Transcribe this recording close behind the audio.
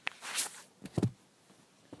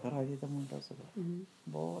ਰਾਜੇ ਦਾ ਮੁੰਡਾ ਸੀਗਾ,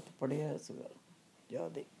 ਬਹੁਤ ਪੜ੍ਹਿਆ ਸੀਗਾ,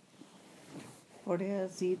 ਜ਼ਿਆਦਾ ਪੜ੍ਹਿਆ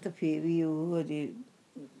ਸੀ। ਤਾਂ ਫਿਰ ਵੀ ਉਹ ਅਜੇ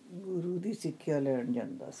ਗੁਰੂ ਦੀ ਸਿੱਖਿਆ ਲੈਣ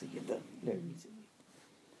ਜਾਂਦਾ ਸੀ, ਜਿੱਦਾਂ ਲੈਣੀ ਸੀ।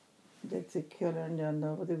 ਜਦ ਸਿੱਖਿਆ ਲੈਣ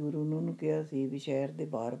ਜਾਂਦਾ ਵਾ, ਤੇ ਗੁਰੂ ਨੇ ਉਹਨੂੰ ਕਿਹਾ ਸੀ ਵੀ ਸ਼ਹਿਰ ਦੇ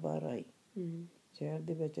ਬਾਹਰ ਬਾਹਰ ਆਈ, ਸ਼ਹਿਰ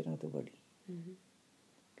ਦੇ ਵਿੱਚ ਨਾ ਤੂੰ ਬੜੀ।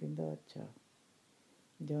 ਕਹਿੰਦਾ ਅੱਛਾ।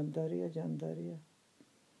 ਜਾਂਦਾ ਰਿਹਾ ਜਾਂਦਾ ਰਿਹਾ।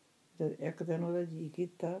 ਜਦ ਇੱਕ ਦਿਨ ਉਹਦਾ ਜੀਅ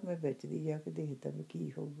ਕੀਤਾ, ਮੈਂ ਵਿੱਚ ਦੀ ਜਾ ਕੇ ਦੇਖਦਾ ਵੀ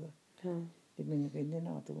ਕੀ ਹੋਊਗਾ। ਤੇ ਮੈਨੂੰ ਕਹਿੰਦੇ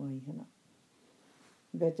ਨਾ ਤੂੰ ਆਈ ਹੈ ਨਾ।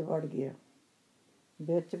 ਵਿੱਚ ਵੜ ਗਿਆ,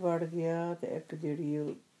 ਵਿੱਚ ਵੜ ਗਿਆ। ਤੇ ਇੱਕ ਜਿਹੜੀ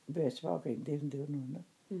ਉਹ ਬੈਸ਼ਵਾ ਕਹਿੰਦੇ ਹੁੰਦੇ ਉਹਨੂੰ ਨਾ,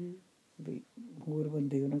 ਵੀ ਹੋਰ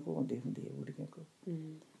ਬੰਦੇ ਉਹਨਾਂ ਕੋਲ ਆਉਂਦੇ ਹੁੰਦੇ ਆ ਬੁੜੀਆਂ ਕੋਲ।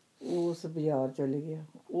 ਉਸ ਬਾਜ਼ਾਰ ਚਲੇ ਗਿਆ।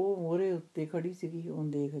 ਉਹ ਮੋਹਰੇ ਉੱਤੇ ਖੜੀ ਸੀਗੀ,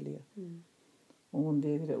 ਉਹਨੇ ਦੇਖ ਲਿਆ, ਉਹਨੇ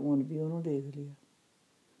ਦੇਖ ਲਿਆ, ਉਹਨੇ ਵੀ ਉਹਨੂੰ ਦੇਖ ਲਿਆ।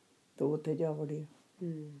 ਤੇ ਉੱਥੇ ਜਾ ਵੜਿਆ,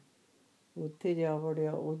 ਉੱਥੇ ਜਾ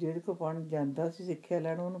ਵੜਿਆ। ਉਹ ਜਿਹੜੇ ਕੋਲ ਪੜ੍ਹਨ ਜਾਂਦਾ ਸੀ ਸਿੱਖਿਆ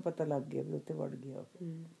ਲੈਣ, ਉਹਨੂੰ ਪਤਾ ਲੱਗ ਗਿਆ ਵੀ ਉੱਥੇ ਵੜ ਗਿਆ।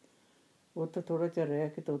 ਉੱਥੇ ਥੋੜ੍ਹਾ ਚਿਰ ਰਹਿ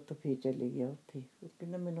ਕੇ ਤਾਂ ਉੱਥੇ ਫੇਰ ਚਲੇ ਗਿਆ। ਉੱਥੇ ਉਹ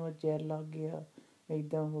ਕਹਿੰਦਾ ਮੈਨੂੰ ਅੱਜ ਜ਼ਹਿਰ ਲੱਗ ਗਿਆ,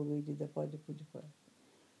 ਇੱਦਾਂ ਹੋ ਗਈ ਜਿੱਦਾਂ ਭੱਜ ਭੁੱਜ ਪਾਇਆ।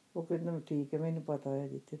 ਉਹ ਕਹਿੰਦਾ ਠੀਕ ਹੈ, ਮੈਨੂੰ ਪਤਾ ਹੈ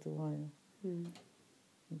ਜਿੱਥੇ ਤੂੰ ਆਇਆ।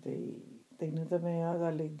 ਅਤੇ ਤੈਨੂੰ ਤਾਂ ਮੈਂ ਆਹ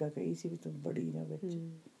ਗੱਲ ਇੱਦਾਂ ਕਹੀ ਸੀ ਵੀ ਤੂੰ ਬੜੀ ਨਾ ਵਿੱਚ,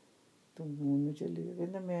 ਤੂੰ ਮੈਨੂੰ ਚੱਲੀ ਗਿਆ।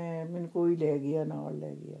 ਕਹਿੰਦਾ ਮੈਨੂੰ ਕੋਈ ਲੈ ਗਿਆ, ਨਾਲ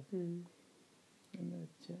ਲੈ ਗਿਆ। ਕਹਿੰਦਾ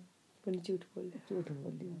ਅੱਛਾ। ਝੂਠ ਬੋਲਿਆ, ਝੂਠ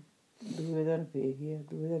ਬੋਲਿਆ। ਦੂਏ ਦਿਨ ਫੇਰ ਗਿਆ,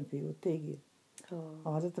 ਦੂਏ ਦਿਨ ਫੇਰ ਉੱਥੇ ਹੀ ਗਿਆ।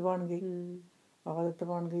 ਆਦਤ ਬਣ ਗਈ, ਆਦਤ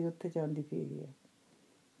ਬਣ ਗਈ। ਉੱਥੇ ਜਾਂਦੀ ਫੇਰ ਗਿਆ।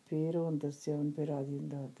 ਫੇਰ ਉਹਨੂੰ ਦੱਸਿਆ, ਉਹਨੂੰ ਫਿਰ ਰਾਜੀ ਨੂੰ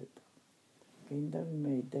ਦੱਸ ਦਿੱਤਾ। ਕਹਿੰਦਾ ਵੀ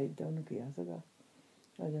ਮੈਂ ਇੱਦਾਂ ਇੱਦਾਂ ਉਹਨੂੰ ਕਿਹਾ ਸੀਗਾ,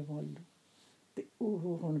 ਅਜਾ ਮੰਨ ਲਓ। ਅਤੇ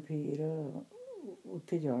ਉਹ ਹੁਣ ਫੇਰ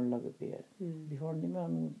ਉੱਥੇ ਜਾਣ ਲੱਗ ਪਿਆ ਵੀ ਹੁਣ ਨਹੀਂ ਮੈਂ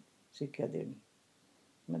ਉਹਨੂੰ ਸਿੱਖਿਆ ਦੇਣੀ,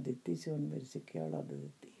 ਮੈਂ ਦਿੱਤੀ ਸੀ ਉਹਨੂੰ, ਮੇਰੀ ਸਿੱਖਿਆ ਲੱਗ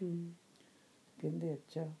ਦਿੱਤੀ। ਕਹਿੰਦੇ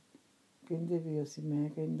ਅੱਛਾ। ਕਹਿੰਦੇ ਵੀ ਮੈਂ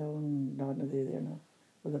ਕਹਿੰਦਾ ਉਹਨੂੰ ਡੰਨ ਦੇ ਦੇਣਾ।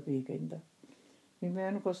 ਉਹਦਾ ਪੀ ਕਹਿੰਦਾ ਵੀ ਮੈਂ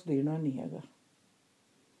ਇਹਨੂੰ ਕੁਛ ਦੇਣਾ ਨਹੀਂ ਹੈਗਾ,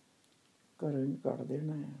 ਘਰੋਂ ਹੀ ਕੱਢ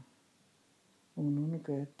ਦੇਣਾ ਆ। ਉਹਨੂੰ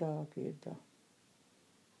ਕਹਿ ਦਿੱਤਾ ਕਿ ਇੱਦਾਂ।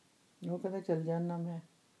 ਉਹ ਕਹਿੰਦਾ ਚੱਲ ਜਾਣਾ ਮੈਂ।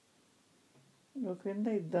 ਉਹ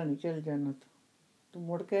ਕਹਿੰਦਾ ਇੱਦਾਂ ਨਹੀਂ ਚੱਲ ਜਾਣਾ, ਤੂੰ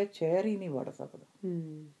ਮੁੜ ਕੇ ਸ਼ਹਿਰ ਹੀ ਨਹੀਂ ਵੜ ਸਕਦਾ,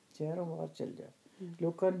 ਸ਼ਹਿਰੋਂ ਬਾਹਰ ਚੱਲ ਜਾ।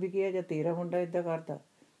 ਲੋਕਾਂ ਨੇ ਵੀ ਕਿਹਾ ਜਾਂ ਤੇਰਾ ਮੁੰਡਾ ਇੱਦਾਂ ਕਰਦਾ,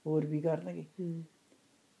 ਹੋਰ ਵੀ ਕਰਨਗੇ,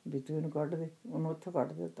 ਵੀ ਤੂੰ ਇਹਨੂੰ ਕੱਢ ਦੇ। ਉਹਨੂੰ ਉੱਥੋਂ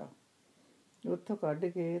ਕੱਢ ਦਿੱਤਾ। ਉੱਥੋਂ ਕੱਢ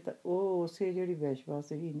ਕੇ ਤਾਂ ਉਹ ਉਸੇ ਜਿਹੜੀ ਵੈਸ਼ਵਾ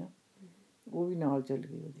ਸੀਗੀ ਨਾ, ਉਹ ਵੀ ਨਾਲ ਚੱਲ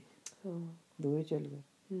ਗਈ ਉਹਦੀ। ਦੋਵੇਂ ਚੱਲ ਗਏ,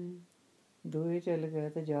 ਦੋਵੇਂ ਚੱਲ ਗਏ।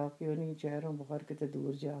 ਅਤੇ ਜਾ ਕੇ ਉਹਨੇ ਸ਼ਹਿਰੋਂ ਬਾਹਰ ਕਿਤੇ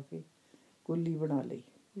ਦੂਰ ਜਾ ਕੇ ਕੁੱਲੀ ਬਣਾ ਲਈ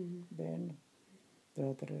ਬਹਿਣ ਨੂੰ,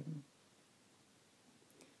 ਰਾਤ ਰਹਿਣ ਨੂੰ।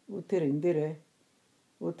 ਉੱਥੇ ਰਹਿੰਦੇ ਰਹੇ,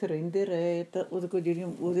 ਉੱਥੇ ਰਹਿੰਦੇ ਰਹੇ। ਤਾਂ ਉਹਦੇ ਕੋਲ ਜਿਹੜੀਆਂ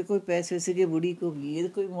ਉਹਦੇ ਕੋਲ ਪੈਸੇ ਸੀਗੇ, ਬੁੜੀ ਕੋਲ ਵੀ, ਇਹਦੇ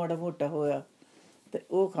ਕੋਲ ਮਾੜਾ ਮੋਟਾ ਹੋਇਆ। ਅਤੇ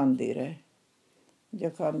ਉਹ ਖਾਂਦੇ ਰਹੇ, ਜਾਂ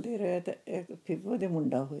ਖਾਂਦੇ ਰਹੇ। ਤਾਂ ਇੱਕ ਫਿਰ ਉਹਦੇ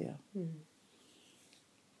ਮੁੰਡਾ ਹੋਇਆ,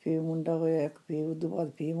 ਫਿਰ ਮੁੰਡਾ ਹੋਇਆ ਇੱਕ। ਫਿਰ ਉਹ ਤੋਂ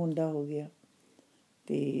ਬਾਅਦ ਫਿਰ ਮੁੰਡਾ ਹੋ ਗਿਆ।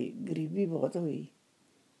 ਅਤੇ ਗਰੀਬੀ ਬਹੁਤ ਹੋਈ।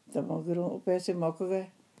 ਤਾਂ ਮਗਰੋਂ ਉਹ ਪੈਸੇ ਮੁੱਕ ਗਏ।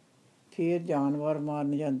 ਫਿਰ ਜਾਨਵਰ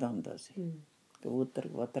ਮਾਰਨ ਜਾਂਦਾ ਹੁੰਦਾ ਸੀ, ਕਬੂਤਰ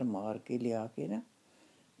ਕਬੂਤਰ ਮਾਰ ਕੇ ਲਿਆ ਕੇ ਨਾ,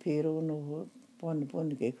 ਫਿਰ ਉਹਨੂੰ ਉਹ ਭੁੰਨ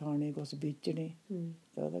ਭੁੰਨ ਕੇ ਖਾਣੇ, ਕੁਛ ਵੇਚਣੇ,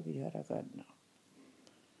 ਤਾਂ ਉਹਦਾ ਗੁਜ਼ਾਰਾ ਕਰਨਾ।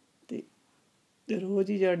 ਅਤੇ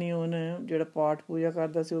ਰੋਜ਼ ਹੀ ਜਾਣੀ ਉਹਨੇ ਜਿਹੜਾ ਪਾਠ ਪੂਜਾ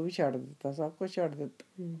ਕਰਦਾ ਸੀ, ਉਹ ਵੀ ਛੱਡ ਦਿੱਤਾ, ਸਭ ਕੁਛ ਛੱਡ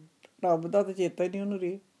ਦਿੱਤਾ। ਰੱਬ ਦਾ ਤਾਂ ਚੇਤਾ ਹੀ ਨਹੀਂ ਉਹਨੂੰ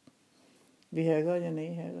ਰਿਹਾ ਵੀ ਹੈਗਾ ਜਾਂ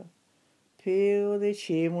ਨਹੀਂ ਹੈਗਾ। ਫਿਰ ਉਹਦੇ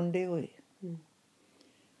 6 ਮੁੰਡੇ ਹੋਏ,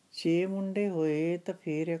 6 ਮੁੰਡੇ ਹੋਏ। ਤਾਂ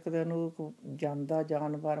ਫਿਰ ਇੱਕ ਦਿਨ ਉਹ ਜਾਂਦਾ,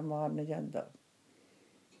 ਜਾਨਵਰ ਮਾਰਨ ਜਾਂਦਾ।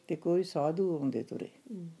 ਅਤੇ ਕੋਈ ਸਾਧੂ ਆਉਂਦੇ ਤੁਰੇ,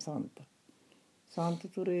 ਸੰਤ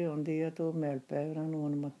ਤੁਰੇ ਆਉਂਦੇ ਆ। ਤਾਂ ਉਹ ਮਿਲ ਪਏ ਉਹਨਾਂ ਨੂੰ,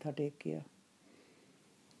 ਉਹਨੂੰ ਮੱਥਾ ਟੇਕਿਆ।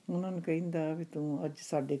 ਉਹਨਾਂ ਨੂੰ ਕਹਿੰਦਾ ਵੀ ਤੂੰ ਅੱਜ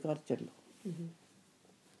ਸਾਡੇ ਘਰ ਚੱਲੋ।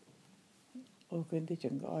 ਉਹ ਕਹਿੰਦੇ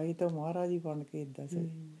ਚੰਗਾ। ਆਏ ਤਾਂ ਮਹਾਰਾਜ ਹੀ ਬਣ ਕੇ ਇੱਦਾਂ ਸਹੀ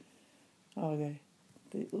ਆ ਗਏ।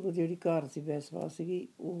 ਅਤੇ ਉਹ ਜਿਹੜੀ ਘਰ ਸੀ ਵੈਸ਼ਵਾ ਸੀਗੀ,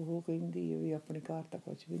 ਉਹ ਕਹਿੰਦੀ ਵੀ ਆਪਣੇ ਘਰ ਤਾਂ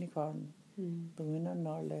ਕੁਛ ਵੀ ਨਹੀਂ ਖਾਣ ਨੂੰ, ਤੂੰ ਇਹਨਾਂ ਨੂੰ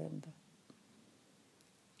ਨਾਲ ਲੈ ਆਉਂਦਾ।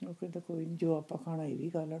 ਉਹ ਕਹਿੰਦਾ ਕੋਈ ਨਹੀਂ, ਜੋ ਆਪਾਂ ਖਾਣਾ ਇਹ ਵੀ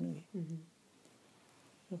ਖਾ ਲੈਣਗੇ।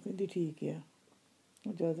 ਉਹ ਕਹਿੰਦੀ ਠੀਕ ਆ।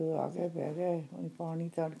 ਜਦੋਂ ਆ ਗਏ ਬਹਿ ਗਏ, ਉਹਨੇ ਪਾਣੀ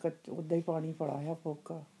ਤਾਂ ਉੱਦਾਂ ਹੀ ਪਾਣੀ ਫੜਾਇਆ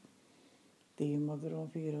ਫੋਕਾ। ਅਤੇ ਮਗਰੋਂ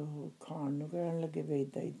ਫਿਰ ਉਹ ਖਾਣ ਨੂੰ ਕਹਿਣ ਲੱਗੇ ਵੀ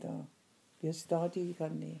ਇੱਦਾਂ ਇੱਦਾਂ ਵੀ ਅਸੀਂ ਤਾਂ ਆਹ ਚੀਜ਼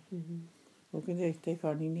ਖਾਂਦੇ ਹਾਂ। ਉਹ ਕਹਿੰਦੇ ਅਸੀਂ ਤਾਂ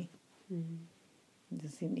ਖਾਣੀ ਨਹੀਂ,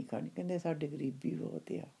 ਅਸੀਂ ਨਹੀਂ ਖਾਣੀ। ਕਹਿੰਦੇ ਸਾਡੇ ਗਰੀਬੀ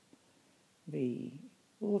ਬਹੁਤ ਆ ਬਈ।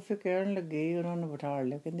 ਉਹ ਫਿਰ ਕਹਿਣ ਲੱਗੇ, ਉਹਨਾਂ ਨੂੰ ਬਿਠਾ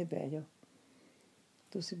ਲਿਆ, ਕਹਿੰਦੇ ਬਹਿ ਜਾਓ,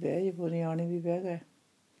 ਤੁਸੀਂ ਬਹਿ ਜਾਓ। ਨਿਆਣੇ ਵੀ ਬਹਿ ਗਏ।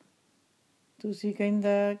 ਤੁਸੀਂ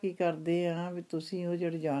ਕਹਿੰਦਾ ਕੀ ਕਰਦੇ ਆ ਵੀ ਤੁਸੀਂ ਉਹ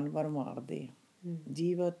ਜਿਹੜੇ ਜਾਨਵਰ ਮਾਰਦੇ ਆ,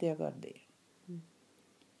 ਜੀਵ ਹੱਤਿਆ ਕਰਦੇ ਆ,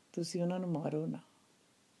 ਤੁਸੀਂ ਉਹਨਾਂ ਨੂੰ ਮਾਰੋ ਨਾ,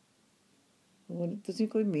 ਤੁਸੀਂ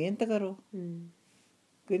ਕੋਈ ਮਿਹਨਤ ਕਰੋ।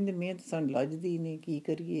 ਕਹਿੰਦੇ ਮਿਹਨਤ ਸਾਨੂੰ ਲੱਝਦੀ ਨਹੀਂ, ਕੀ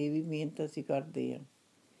ਕਰੀਏ, ਇਹ ਵੀ ਮਿਹਨਤ ਅਸੀਂ ਕਰਦੇ ਹਾਂ।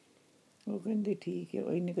 ਉਹ ਕਹਿੰਦੇ ਠੀਕ ਹੈ।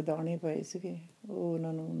 ਉਹ ਇੰਨੇ ਕੁ ਦਾਣੇ ਪਏ ਸੀਗੇ, ਉਹ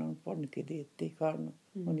ਉਹਨਾਂ ਨੂੰ ਭੁੰਨ ਕੇ ਦੇ ਦਿੱਤੇ ਖਾਣ ਨੂੰ।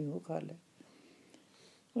 ਉਹਨੇ ਉਹ ਖਾ ਲਿਆ।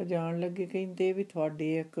 ਉਹ ਜਾਣ ਲੱਗੇ, ਕਹਿੰਦੇ ਵੀ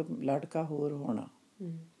ਤੁਹਾਡੇ ਇੱਕ ਲੜਕਾ ਹੋਰ ਹੋਣਾ,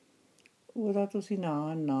 ਉਹਦਾ ਤੁਸੀਂ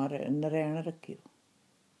ਨਾਂ ਨਰੈਣ ਰੱਖਿਓ।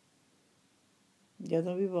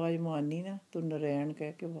 ਜਦੋਂ ਵੀ ਆਵਾਜ਼ ਮਾਰਨੀ ਨਾ ਤੂੰ ਨਰੈਣ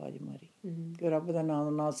ਕਹਿ ਕੇ ਆਵਾਜ਼ ਮਾਰੀ ਕਿ ਰੱਬ ਦਾ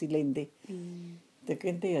ਨਾਮ ਨਾ ਸੀ ਲੈਂਦੇ। ਤੇ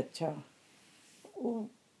ਕਹਿੰਦੇ ਅੱਛਾ ਉਹ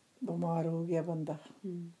ਬਿਮਾਰ ਹੋ ਗਿਆ ਬੰਦਾ,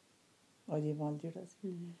 ਅਜੇਵਾਲ ਜਿਹੜਾ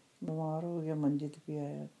ਸੀ ਬਿਮਾਰ ਹੋ ਗਿਆ, ਮੰਜੇ 'ਤੇ ਪਿਆ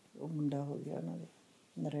ਆ। ਉਹ ਮੁੰਡਾ ਹੋ ਗਿਆ ਉਹਨਾਂ ਦੇ,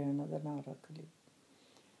 ਨਰੈਣ ਉਹਦਾ ਨਾਂ ਰੱਖ ਲਿਆ।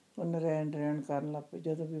 ਉਹ ਨਰੈਣ ਨਰੈਣ ਕਰਨ ਲੱਗ ਪਏ।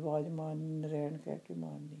 ਜਦੋਂ ਵੀ ਆਵਾਜ਼ ਮਾਰਨੀ ਨਰੈਣ ਕਹਿ ਕੇ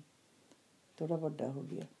ਮਾਰਨੀ। ਥੋੜ੍ਹਾ ਵੱਡਾ ਹੋ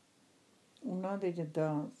ਗਿਆ, ਉਹਨਾਂ ਦੇ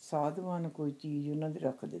ਜਿੱਦਾਂ ਸਾਧੂਆਂ ਨੇ ਕੋਈ ਚੀਜ਼ ਉਹਨਾਂ ਦੀ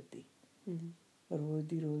ਰੱਖ ਦਿੱਤੀ। ਰੋਜ਼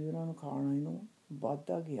ਦੀ ਰੋਜ਼ ਉਹਨਾਂ ਨੂੰ ਖਾਣਾ ਨੂੰ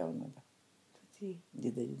ਵੱਧਦਾ ਗਿਆ ਉਹਨਾਂ ਦਾ,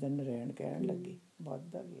 ਜਿੱਦਾਂ ਜਿੱਦਾਂ ਨਰੈਣ ਕਹਿਣ ਲੱਗੇ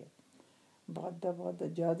ਵੱਧਦਾ ਗਿਆ, ਵੱਧਦਾ।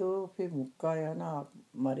 ਜਦੋਂ ਫਿਰ ਮੁੱਕਾ ਆ ਨਾ ਆਪ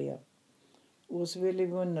ਮਰਿਆ, ਉਸ ਵੇਲੇ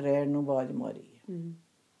ਵੀ ਉਹ ਨਰੈਣ ਨੂੰ ਆਵਾਜ਼ ਮਾਰੀ ਆ।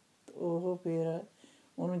 ਉਹ ਫਿਰ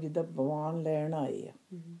ਉਹਨੂੰ ਜਿੱਦਾਂ ਭਗਵਾਨ ਲੈਣ ਆਏ ਆ,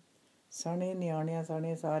 ਸਣੇ ਨਿਆਣਿਆਂ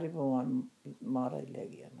ਸਣੇ ਸਾਰੇ ਭਗਵਾਨ ਮਹਾਰਾਜ ਲੈ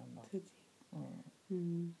ਗਿਆ ਉਹਨਾਂ ਨਾਲ।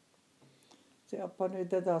 ਤੇ ਆਪਾਂ ਨੂੰ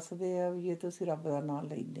ਇੱਦਾਂ ਦੱਸਦੇ ਆ ਵੀ ਜੇ ਤੁਸੀਂ ਰੱਬ ਦਾ ਨਾਂ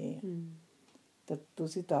ਲੈਂਦੇ ਆ ਤਾਂ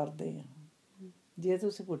ਤੁਸੀਂ ਤਰਦੇ ਆ, ਜੇ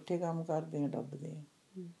ਤੁਸੀਂ ਪੁੱਠੇ ਕੰਮ ਕਰਦੇ ਆ ਡੁੱਬਦੇ ਆ।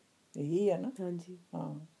 ਇਹੀ ਆ ਨਾ।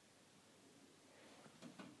 ਹਾਂ,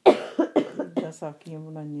 ਇੱਦਾਂ ਸਾਖੀਆਂ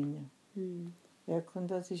ਬਣਾਈਆਂ। ਇੱਕ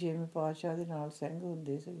ਹੁੰਦਾ ਸੀ ਛੇਵੇਂ ਪਾਤਸ਼ਾਹ ਦੇ ਨਾਲ ਸਿੰਘ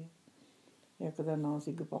ਹੁੰਦੇ ਸੀਗੇ। ਇੱਕ ਦਾ ਨਾਂ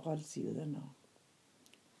ਸੀ ਗੋਪਾਲ ਸੀ, ਉਹਦਾ ਨਾਂ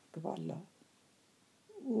ਗੋਪਾਲਾ।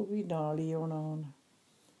 ਉਹ ਵੀ ਨਾਲ ਹੀ ਆਉਣਾ ਹੁਣ,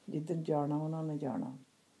 ਜਿੱਦਣ ਜਾਣਾ ਉਹਨਾਂ ਨੇ ਜਾਣਾ।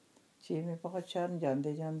 ਛੇਵੇਂ ਪਾਤਸ਼ਾਹ ਨੂੰ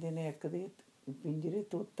ਜਾਂਦੇ ਜਾਂਦੇ ਨੇ ਇੱਕ ਦੇ ਪਿੰਜਰੇ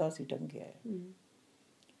ਤੋਤਾ ਸੀ ਟੰਗਿਆ।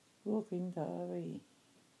 ਉਹ ਕਹਿੰਦਾ ਬਈ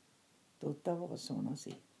ਤੋਤਾ ਬਹੁਤ ਸੋਹਣਾ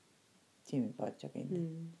ਸੀ। ਛੇਵੇਂ ਪਾਤਸ਼ਾਹ ਕਹਿੰਦੇ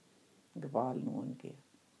ਗੋਪਾਲ ਨੂੰ ਆਣ ਕੇ,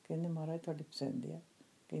 ਕਹਿੰਦੇ ਮਹਾਰਾਜ ਤੁਹਾਡੀ ਪਸੰਦ ਆ?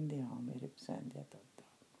 ਕਹਿੰਦੇ ਹਾਂ ਮੇਰੇ ਪਸੰਦ ਆ ਤੋਤਾ।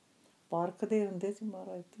 ਪਾਰਖਦੇ ਹੁੰਦੇ ਸੀ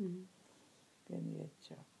ਮਹਾਰਾਜ ਤੋਂ। ਕਹਿੰਦੇ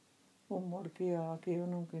ਅੱਛਾ। ਉਹ ਮੁੜ ਕੇ ਆ ਕੇ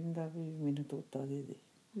ਉਹਨੂੰ ਕਹਿੰਦਾ ਵੀ ਮੈਨੂੰ ਤੋਤਾ ਦੇ ਦੇ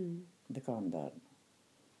ਦੁਕਾਨਦਾਰ ਨੂੰ।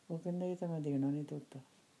 ਉਹ ਕਹਿੰਦਾ ਇਹ ਤਾਂ ਮੈਂ ਦੇਣਾ ਨਹੀਂ ਤੋਤਾ,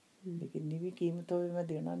 ਵੀ ਕਿੰਨੀ ਵੀ ਕੀਮਤ ਹੋਵੇ ਮੈਂ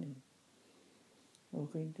ਦੇਣਾ ਨਹੀਂ। ਉਹ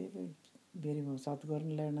ਕਹਿੰਦੇ ਵੀ ਮੇਰੇ ਸਤਿਗੁਰ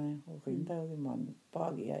ਨੇ ਲੈਣਾ ਆ। ਉਹ ਕਹਿੰਦਾ ਉਹਦੇ ਮਨ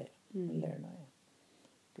ਪਾ ਗਿਆ ਆ ਲੈਣਾ ਆ।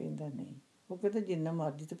 ਕਹਿੰਦਾ ਨਹੀਂ। ਉਹ ਕਹਿੰਦਾ ਜਿੰਨਾ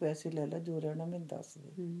ਮਰਜ਼ੀ ਤੂੰ ਪੈਸੇ ਲੈ ਲਾ, ਜੋ ਲੈਣਾ ਮੈਨੂੰ ਦੱਸ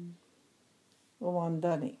ਦੇ। ਉਹ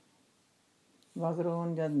ਮੰਨਦਾ ਨਹੀਂ। ਮਗਰ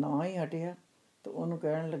ਹੁਣ ਜਦ ਨਾ ਹੀ ਹਟਿਆ ਤਾਂ ਉਹਨੂੰ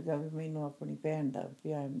ਕਹਿਣ ਲੱਗਾ ਵੀ ਮੈਨੂੰ ਆਪਣੀ ਭੈਣ ਦਾ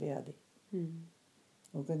ਵਿਆਹ ਦੇ।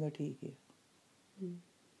 ਉਹ ਕਹਿੰਦਾ ਠੀਕ ਹੈ।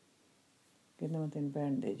 ਕਹਿੰਦਾ ਮੈਂ ਤੈਨੂੰ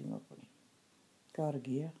ਭੈਣ ਦੇ ਜੂ ਆਪਣੀ। ਘਰ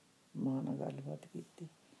ਗਿਆ, ਮਾਂ ਨਾਲ ਗੱਲਬਾਤ ਕੀਤੀ,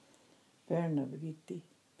 ਭੈਣ ਨਾਲ ਵੀ ਕੀਤੀ।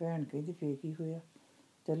 ਭੈਣ ਕਹਿੰਦੀ ਫੇਰ ਕੀ ਹੋਇਆ,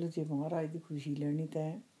 ਚਲੋ ਜੇ ਮਹਾਰਾਜ ਦੀ ਖੁਸ਼ੀ ਲੈਣੀ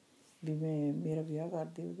ਤਾਂ ਵੀ ਮੈਂ ਮੇਰਾ ਵਿਆਹ ਕਰ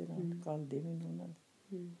ਦੇ ਉਹਦੇ ਨਾਲ, ਘੱਲ ਦੇ ਮੈਨੂੰ ਉਹਨਾਂ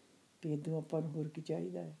ਦੇ। ਵੀ ਇੱਦੋਂ ਆਪਾਂ ਨੂੰ ਹੋਰ ਕੀ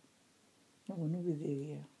ਚਾਹੀਦਾ ਹੈ। ਉਹਨੂੰ ਵੀ ਦੇ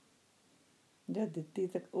ਗਿਆ। ਜਦ ਦਿੱਤੀ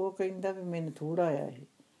ਤਾਂ ਉਹ ਕਹਿੰਦਾ ਵੀ ਮੈਨੂੰ ਥੋੜ੍ਹਾ ਆਇਆ ਇਹ,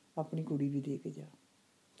 ਆਪਣੀ ਕੁੜੀ ਵੀ ਦੇ ਕੇ ਜਾ।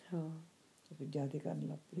 ਫਿਰ ਜ਼ਿਆਦਾ ਕਰਨ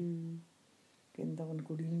ਲੱਗ ਪਈ। ਕਹਿੰਦਾ ਹੁਣ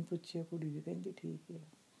ਕੁੜੀ ਨੂੰ ਪੁੱਛਿਆ, ਕੁੜੀ ਵੀ ਕਹਿੰਦੀ ਠੀਕ ਹੈ।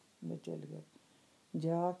 ਮੈਂ ਚੱਲ ਗਿਆ,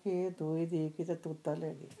 ਜਾ ਕੇ ਦੋਏ ਦੇ ਕੇ ਤਾਂ ਤੋਤਾ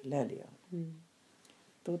ਲੈ ਲਿਆ।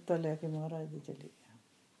 ਤੋਤਾ ਲੈ ਕੇ ਮਹਾਰਾਜ ਦੇ ਚਲੇ ਗਿਆ।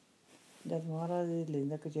 ਜਦ ਮਹਾਰਾਜ ਦੇ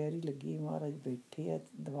ਲੈਂਦਾ, ਕਚਹਿਰੀ ਲੱਗੀ, ਮਹਾਰਾਜ ਬੈਠੇ ਆ,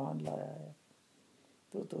 ਦੀਵਾਨ ਲਾਇਆ ਆ,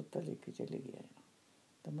 ਤਾਂ ਤੋਤਾ ਲੈ ਕੇ ਚਲੇ ਗਿਆ।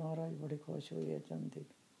 ਤਾਂ ਮਹਾਰਾਜ ਬੜੇ ਖੁਸ਼ ਹੋਏ ਆ ਚਾਹੁੰਦੇ।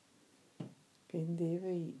 ਕਹਿੰਦੇ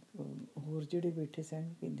ਬਈ ਹੋਰ ਜਿਹੜੇ ਬੈਠੇ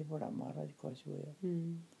ਸਿੰਘ ਕਹਿੰਦੇ ਬੜਾ ਮਹਾਰਾਜ ਖੁਸ਼ ਹੋਇਆ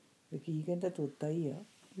ਵੀ ਕੀ ਕਹਿੰਦਾ ਤੋਤਾ ਹੀ ਆ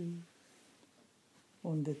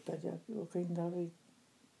ਹੁਣ ਦਿੱਤਾ ਜਾ ਕੇ। ਉਹ ਕਹਿੰਦਾ ਵੀ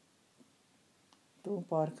ਤੂੰ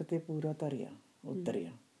ਪਾਰਕ 'ਤੇ ਪੂਰਾ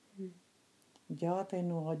ਉਤਰਿਆ ਜਾ,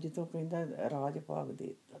 ਤੈਨੂੰ ਅੱਜ ਤੋਂ ਕਹਿੰਦਾ ਰਾਜ ਭਾਗ ਦੇ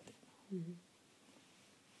ਦਿੱਤਾ ਤੈਨੂੰ,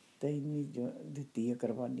 ਤੈਨੂੰ ਦਿੱਤੀ ਆ,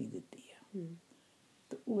 ਕੁਰਬਾਨੀ ਦਿੱਤੀ ਆ।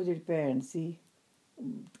 ਅਤੇ ਉਹ ਜਿਹੜੀ ਭੈਣ ਸੀ,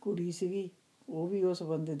 ਕੁੜੀ ਸੀਗੀ, ਉਹ ਵੀ ਉਸ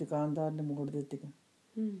ਬੰਦੇ ਦੁਕਾਨਦਾਰ ਨੇ ਮੋੜ ਦਿੱਤੀਆਂ।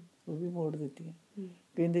 ਉਹ ਵੀ ਮੋੜ ਦਿੱਤੀਆਂ।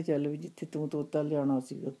 ਕਹਿੰਦੇ ਚੱਲ ਵੀ ਜਿੱਥੇ ਤੂੰ ਤੋਤਾ ਲਿਆਉਣਾ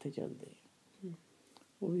ਸੀ ਉੱਥੇ ਚੱਲਦੇ।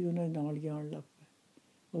 ਉਹ ਵੀ ਉਹਨਾਂ ਦੇ ਨਾਲ ਜਾਣ ਲੱਗ ਪਏ।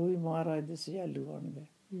 ਉਹ ਵੀ ਮਹਾਰਾਜ ਦੇ ਸਜਾਲੂ ਬਣ ਗਏ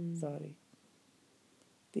ਸਾਰੇ।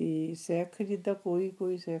 ਅਤੇ ਸਿੱਖ ਜਿੱਦਾਂ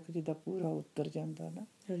ਕੋਈ ਸਿੱਖ ਜਿੱਦਾਂ ਪੂਰਾ ਉਤਰ ਜਾਂਦਾ ਨਾ,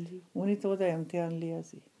 ਉਹਨੇ ਤਾਂ ਉਹਦਾ ਇਮਤਿਹਾਨ ਲਿਆ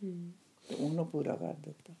ਸੀ ਅਤੇ ਉਹਨੂੰ ਪੂਰਾ ਕਰ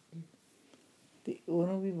ਦਿੱਤਾ। ਅਤੇ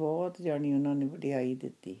ਉਹਨੂੰ ਵੀ ਬਹੁਤ ਜਾਣੀ ਉਹਨਾਂ ਨੇ ਵਡਿਆਈ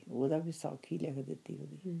ਦਿੱਤੀ, ਉਹਦਾ ਵੀ ਸਾਖੀ ਲਿਖ ਦਿੱਤੀ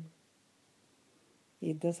ਉਹਦੀ।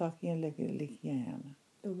 ਇੱਦਾਂ ਸਾਖੀਆਂ ਲਿਖੀਆਂ ਹਨ।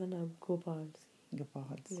 ਉਹਦਾ ਨਾਮ ਗੋਪਾਲ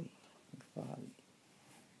ਸੀ। ਗੋਪਾਲ।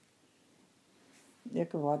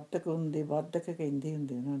 ਇੱਕ ਵਾਦਕ ਹੁੰਦੇ, ਵਾਦਕ ਕਹਿੰਦੇ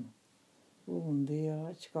ਹੁੰਦੇ ਉਹਨਾਂ ਨੂੰ। ਉਹ ਹੁੰਦੇ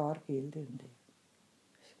ਆ ਸ਼ਿਕਾਰ ਖੇਡਦੇ ਹੁੰਦੇ।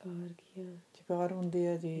 ਸ਼ਿਕਾਰ ਹੁੰਦੇ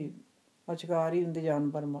ਆ ਜੀ, ਸ਼ਿਕਾਰ ਹੀ ਹੁੰਦੇ,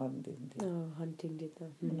 ਜਾਨਵਰ ਮਾਰਦੇ ਹੁੰਦੇ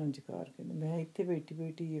ਉਹਨਾਂ ਨੂੰ ਸ਼ਿਕਾਰ ਕਹਿੰਦੇ। ਮੈਂ ਇੱਥੇ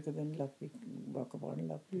ਬੈਠੀ ਇੱਕ ਦਿਨ ਲੱਗ ਪਈ ਵਕ ਪੜ੍ਹਨ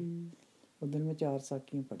ਲੱਗ ਪਈ। ਉੱਦਣ ਮੈਂ 4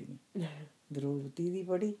 ਸਾਖੀਆਂ ਪੜ੍ਹੀਆਂ। ਦਰੋਪਤੀ ਦੀ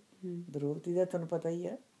ਪੜ੍ਹੀ। ਦਰੋਪਤੀ ਦਾ ਤੁਹਾਨੂੰ ਪਤਾ ਹੀ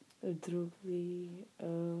ਆ।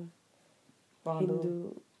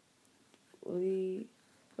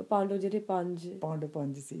 ਪਾਂਡਵ ਜਿਹੜੇ ਪੰਜ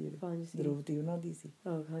ਸੀ ਜਿਹੜੇ, ਦਰੋਪਤੀ ਉਹਨਾਂ ਦੀ ਸੀ।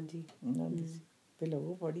 ਉਹਨਾਂ ਦੀ ਸੀ। ਪਹਿਲਾਂ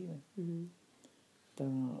ਉਹ ਪੜ੍ਹੀ ਮੈਂ। ਤਾਂ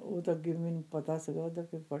ਉਹ ਤਾਂ ਅੱਗੇ ਮੈਨੂੰ ਪਤਾ ਸੀਗਾ ਉਹਦਾ,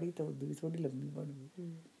 ਫਿਰ ਪੜ੍ਹੀ ਤਾਂ ਉਦੋਂ ਵੀ ਥੋੜ੍ਹੀ ਲੰਮੀ ਬਣ ਗਈ।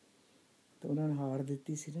 ਤੇ ਉਹਨਾਂ ਨੇ ਹਾਰ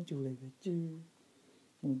ਦਿੱਤੀ ਸੀ ਨਾ ਚੂਲੇ ਵਿੱਚ,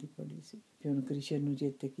 ਉਹਦੀ ਪੜੀ ਸੀ। ਫਿਰ ਉਹਨੂੰ ਕ੍ਰਿਸ਼ਨ ਨੂੰ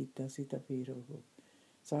ਚੇਤੇ ਕੀਤਾ ਸੀ ਤਾਂ ਫਿਰ ਉਹ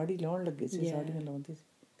ਸਾੜੀ ਲਾਉਣ ਲੱਗੇ ਸੀ, ਸਾੜੀਆਂ ਲਾਉਂਦੇ ਸੀ,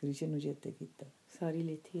 ਕ੍ਰਿਸ਼ਨ ਨੂੰ ਚੇਤੇ ਕੀਤਾ, ਸਾਰੀ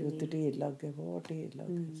ਲੇਥੀ ਤੇ ਉੱਤੇ ਢੇਰ ਲੱਗ ਗਿਆ, ਬਹੁਤ ਢੇਰ ਲੱਗ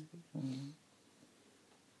ਗਿਆ ਸੀ। ਹਾਂ,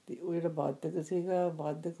 ਤੇ ਉਹ ਜਿਹੜਾ ਬਾਦਕ ਸੀਗਾ,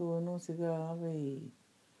 ਬਾਦਕ ਉਹਨੂੰ ਸੀਗਾ ਵੀ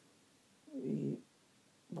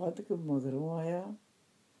ਬਾਦਕ ਮਗਰੋਂ ਆਇਆ।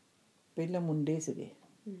 ਪਹਿਲਾਂ ਮੁੰਡੇ ਸੀਗੇ,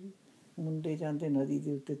 ਮੁੰਡੇ ਜਾਂਦੇ ਨਦੀ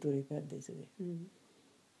ਦੇ ਉੱਤੇ ਤੁਰੇ ਫਿਰਦੇ ਸੀਗੇ,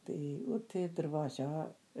 ਤੇ ਉੱਥੇ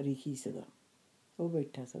ਦਰਵਾਸ਼ਾ ਰਿਸ਼ੀ ਸੀਗਾ, ਉਹ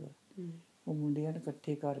ਬੈਠਾ ਸੀਗਾ। ਉਹ ਮੁੰਡਿਆਂ ਨੇ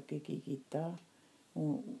ਇਕੱਠੇ ਕਰਕੇ ਕੀ ਕੀਤਾ,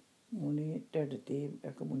 ਉਹਨੇ ਢਿੱਡ 'ਤੇ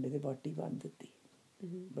ਇੱਕ ਮੁੰਡੇ ਦੇ ਬਾਟੀ ਬੰਨ੍ਹ ਦਿੱਤੀ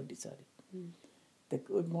ਵੱਡੀ ਸਾਰੀ, ਤੇ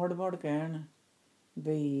ਮੁੜ ਮੁੜ ਕਹਿਣ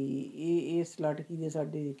ਬਈ ਇਸ ਲੜਕੀ ਦੇ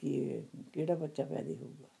ਸਾਡੇ ਕਿਹੜਾ ਬੱਚਾ ਪੈਦਾ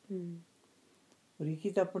ਹੋਊਗਾ। ਰਿਸ਼ੀ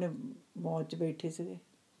ਤਾਂ ਆਪਣੇ ਮੌਜ 'ਚ ਬੈਠੇ ਸੀਗੇ,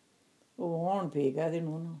 ਉਹ ਹੁਣ ਫੇਰ ਕਹਿ ਦੇਣ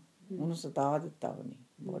ਉਹਨੂੰ ਸਤਾ ਦਿੱਤਾ ਉਹਨੇ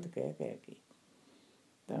ਬਹੁਤ ਕਹਿ ਕੇ।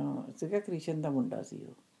 ਤਾਂ ਸੀਗਾ ਕ੍ਰਿਸ਼ਨ ਦਾ ਮੁੰਡਾ ਸੀ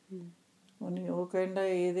ਉਹਨੇ, ਉਹ ਕਹਿੰਦਾ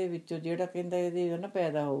ਇਹਦੇ ਵਿੱਚੋਂ ਜਿਹੜਾ ਕਹਿੰਦਾ ਇਹਦੇ ਨਾ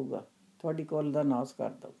ਪੈਦਾ ਹੋਊਗਾ, ਤੁਹਾਡੀ ਕੁੱਲ ਦਾ ਨਾਸ਼ ਕਰ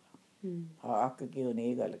ਦਊਗਾ। ਅੱਕ ਕੇ ਉਹਨੇ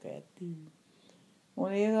ਇਹ ਗੱਲ ਕਹਿ ਦਿੱਤੀ।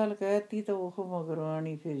 ਉਹਨੇ ਇਹ ਗੱਲ ਕਹਿ ਦਿੱਤੀ ਤਾਂ ਉਹ ਮਗਰੋਂ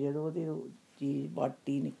ਆਣੀ ਫਿਰ ਜਦੋਂ ਉਹਦੀ ਚੀਜ਼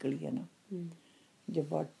ਬਾਟੀ ਨਿਕਲੀ ਹੈ ਨਾ, ਜੇ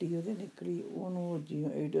ਬਾਟੀ ਉਹਦੇ ਨਿਕਲੀ, ਉਹਨੂੰ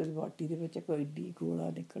ਜਿਵੇਂ ਬਾਟੀ ਦੇ ਵਿੱਚ ਇੱਕ ਐਡੀ ਗੋਲਾ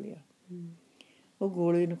ਨਿਕਲਿਆ, ਉਹ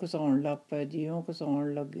ਗੋਲੇ ਨੂੰ ਘਸਾਉਣ ਲੱਗ ਪਿਆ। ਜਿਉਂ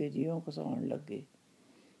ਘਸਾਉਣ ਲੱਗੇ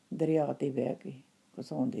ਦਰਿਆ 'ਤੇ ਬਹਿ ਕੇ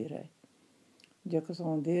ਘਸਾਉਂਦੇ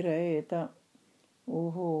ਰਹੇ ਤਾਂ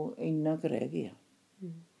ਉਹ ਇੰਨਾ ਕੁ ਰਹਿ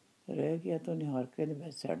ਗਿਆ ਤਾਂ ਉਹਨੇ ਹਾਰ ਕੇ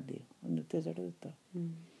ਉਹਨੇ ਛੱਡ ਦਿਆ, ਉਹਨੇ ਉੱਤੇ ਛੱਡ ਦਿੱਤਾ।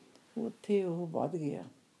 ਉੱਥੇ ਉਹ ਵੱਧ ਗਿਆ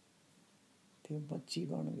ਅਤੇ ਉਹ ਮੱਛੀ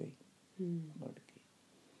ਬਣ ਗਈ, ਵੜ ਕੇ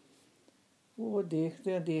ਉਹ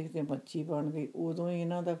ਦੇਖਦਿਆਂ ਮੱਛੀ ਬਣ ਗਈ। ਉਦੋਂ ਹੀ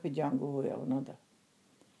ਇਹਨਾਂ ਦਾ ਫਿਰ ਜੰਗ ਹੋਇਆ ਉਹਨਾਂ ਦਾ।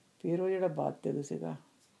 ਫਿਰ ਉਹ ਜਿਹੜਾ ਬਾਦਕ ਸੀਗਾ,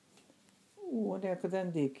 ਉਹਨੇ ਇੱਕ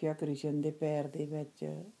ਦਿਨ ਦੇਖਿਆ ਕ੍ਰਿਸ਼ਨ ਦੇ ਪੈਰ ਦੇ ਵਿੱਚ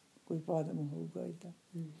ਕੋਈ ਪਦਮ ਹੋਊਗਾ ਇੱਦਾਂ,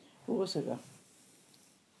 ਉਹ ਸੀਗਾ।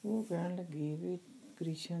 ਉਹ ਕਹਿਣ ਲੱਗੀ ਵੀ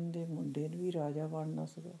ਕ੍ਰਿਸ਼ਨ ਦੇ ਮੁੰਡੇ ਨੂੰ ਵੀ ਰਾਜਾ ਬਣਨਾ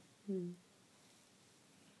ਸੀਗਾ,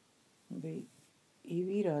 ਵੀ ਇਹ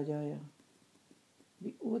ਵੀ ਰਾਜਾ ਆ,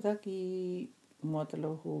 ਵੀ ਉਹਦਾ ਕੀ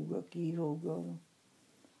ਮਤਲਬ ਹੋਊਗਾ, ਕੀ ਹੋਊਗਾ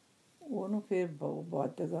ਉਹਨੂੰ। ਫਿਰ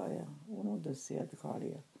ਬਾਦਕ ਆਇਆ, ਉਹਨੂੰ ਦੱਸਿਆ, ਦਿਖਾ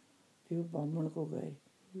ਲਿਆ। ਫਿਰ ਉਹ ਬਾਹਮਣ ਕੋਲ ਗਏ,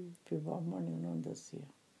 ਫਿਰ ਬਾਹਮਣ ਨੇ ਉਹਨਾਂ ਨੂੰ ਦੱਸਿਆ।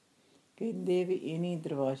 ਕਹਿੰਦੇ ਵੀ ਇਹਨੇ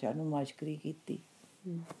ਦਰਵਾਸ਼ਾ ਨੂੰ ਮਸ਼ਕਰੀ ਕੀਤੀ,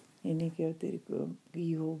 ਇਹਨੇ ਕਿਹਾ ਤੇਰੇ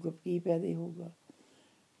ਕੀ ਹੋਊਗਾ, ਕੀ ਪੈਦਾ ਹੋਊਗਾ।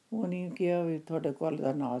 ਉਹਨੇ ਕਿਹਾ ਵੀ ਤੁਹਾਡੇ ਕੁੱਲ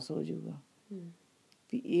ਦਾ ਨਾਸ ਹੋ ਜਾਊਗਾ,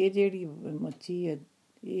 ਵੀ ਇਹ ਜਿਹੜੀ ਮੱਛੀ ਹੈ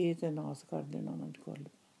ਇਹ ਤਾਂ ਨਾਸ ਕਰ ਦੇਣਾ ਉਹਨਾਂ ਦੇ ਕੁੱਲ ਦਾ।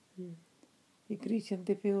 ਇਹ ਕ੍ਰਿਸ਼ਨ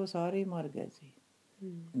ਤੇ ਫਿਰ ਉਹ ਸਾਰੇ ਹੀ ਮਰ ਗਏ ਸੀ,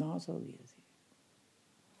 ਨਾਸ ਹੋ ਗਿਆ ਸੀ।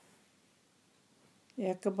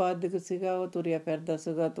 ਇੱਕ ਬਾਦਕ ਸੀਗਾ, ਉਹ ਤੁਰਿਆ ਫਿਰਦਾ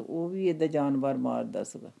ਸੀਗਾ, ਤਾਂ ਉਹ ਵੀ ਇੱਦਾਂ ਜਾਨਵਰ ਮਾਰਦਾ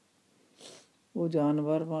ਸੀਗਾ। ਉਹ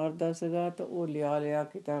ਜਾਨਵਰ ਮਾਰਦਾ ਸੀਗਾ ਤਾਂ ਉਹ ਲਿਆ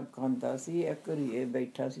ਕੇ ਤਾਂ ਖਾਂਦਾ ਸੀ। ਇੱਕ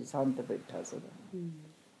ਬੈਠਾ ਸੀ, ਸੰਤ ਬੈਠਾ ਸੀਗਾ,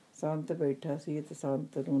 ਸੰਤ ਬੈਠਾ ਸੀ, ਤੇ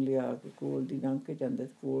ਸੰਤ ਨੂੰ ਲਿਆ ਕੇ ਕੋਲ ਦੀ ਲੰਘ ਕੇ ਜਾਂਦੇ,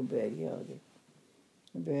 ਕੋਲ ਬਹਿ ਗਿਆ ਉਹਦੇ,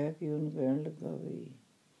 ਬਹਿ ਕੇ ਉਹਨੂੰ ਕਹਿਣ ਲੱਗਾ ਵੀ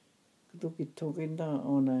ਤੂੰ ਕਿੱਥੋਂ, ਕਹਿੰਦਾ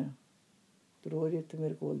ਆਉਣਾ ਤੇ ਰੋਜ਼ ਇੱਥੇ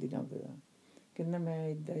ਮੇਰੇ ਕੋਲ ਦੀ ਲੰਘਦਾ, ਕਹਿੰਦਾ ਮੈਂ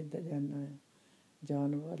ਇੱਦਾਂ ਜਾਂਦਾ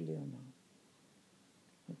ਜਾਨਵਰ ਲਿਆਉਣਾ।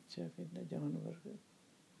 ਅੱਛਾ, ਕਹਿੰਦਾ ਜਾਨਵਰ।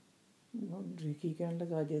 ਰਿਸ਼ੀ ਕਹਿਣ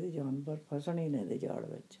ਲੱਗਾ ਅੱਜ ਇਹਦੇ ਜਾਨਵਰ ਫਸਣੇ ਨੇ ਇਹਦੇ ਜਾਲ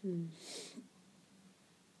ਵਿੱਚ।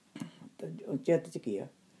 ਤਾਂ ਉਹ ਚਿੱਤ 'ਚ ਗਿਆ,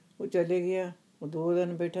 ਉਹ ਚਲੇ ਗਿਆ। ਉਹ 2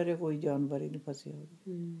 ਦਿਨ ਬੈਠਾ ਰਿਹਾ, ਕੋਈ ਜਾਨਵਰ ਹੀ ਨਹੀਂ ਫਸਿਆ,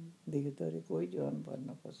 ਦੇਖਦਾ ਰਿਹਾ ਕੋਈ ਜਾਨਵਰ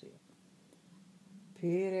ਨਾ ਫਸਿਆ।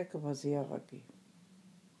 ਫਿਰ ਇੱਕ ਫਸਿਆ ਆ ਕੇ,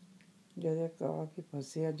 ਜਦ ਇੱਕ ਆ ਕੇ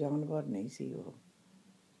ਫਸਿਆ, ਜਾਨਵਰ ਨਹੀਂ ਸੀ ਉਹ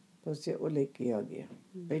ਫਸਿਆ, ਉਹ ਲੈ ਕੇ ਆ ਗਿਆ।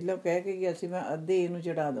 ਪਹਿਲਾਂ ਕਹਿ ਕੇ ਗਿਆ ਸੀ ਮੈਂ ਅੱਧੇ ਇਹਨੂੰ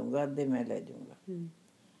ਚੜਾ ਦਊਂਗਾ, ਅੱਧੇ ਮੈਂ ਲੈ ਜਾਊਂਗਾ।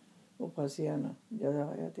 ਉਹ ਫਸਿਆ ਨਾ, ਜਦ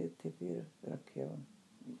ਆਇਆ ਤੇ ਇੱਥੇ ਫਿਰ ਰੱਖਿਆ ਉਹਨੂੰ,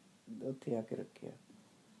 ਉੱਥੇ ਆ ਕੇ ਰੱਖਿਆ।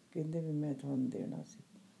 ਕਹਿੰਦੇ ਵੀ ਮੈਂ ਤੁਹਾਨੂੰ ਦੇਣਾ ਸੀ।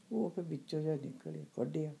 ਉਹ ਫਿਰ ਵਿੱਚੋਂ ਜਿਹਾ ਨਿਕਲਿਆ,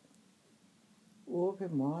 ਕੱਢਿਆ, ਉਹ ਫਿਰ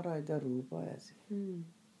ਮਹਾਰਾਜ ਦਾ ਰੂਪ ਆਇਆ ਸੀ।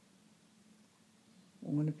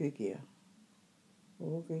 ਉਹਨੇ ਫਿਰ ਕਿਹਾ,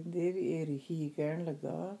 ਉਹ ਕਹਿੰਦੇ ਵੀ ਇਹ ਰਿਸ਼ੀ ਕਹਿਣ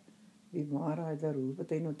ਲੱਗਾ ਵੀ ਮਹਾਰਾਜ ਦਾ ਰੂਪ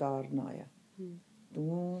ਤੈਨੂੰ ਤਾਰਨ ਆਇਆ,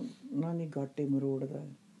 ਤੂੰ ਉਹਨਾਂ ਦੀ ਗਾਟੇ ਮਰੋੜਦਾ,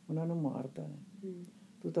 ਉਹਨਾਂ ਨੂੰ ਮਾਰਦਾ,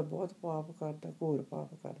 ਤੂੰ ਤਾਂ ਬਹੁਤ ਪਾਪ ਕਰਦਾ, ਘੋਰ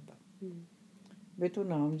ਪਾਪ ਕਰਦਾ। ਵੀ ਤੂੰ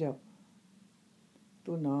ਨਾਮ ਜਪ,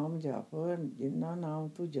 ਜਿੰਨਾ ਨਾਮ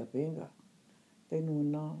ਤੂੰ ਜਪੇਂਗਾ ਤੈਨੂੰ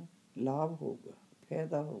ਓਨਾ ਲਾਭ ਹੋਊਗਾ,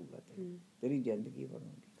 ਫਾਇਦਾ ਹੋਊਗਾ, ਤੇਰੀ ਜ਼ਿੰਦਗੀ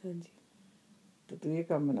ਬਣੂਗੀ। ਤੇ ਤੂੰ ਇਹ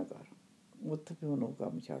ਕੰਮ ਨਾ ਕਰ। ਉੱਥੇ ਫਿਰ ਉਹਨੂੰ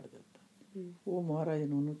ਕੰਮ ਛੱਡ ਦਿੱਤਾ। ਉਹ ਮਹਾਰਾਜ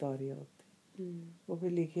ਨੇ ਉਹਨੂੰ ਤਾਰਿਆ ਉੱਥੇ। ਉਹ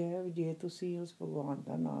ਫਿਰ ਲਿਖਿਆ ਹੈ ਵੀ ਜੇ ਤੁਸੀਂ ਉਸ ਭਗਵਾਨ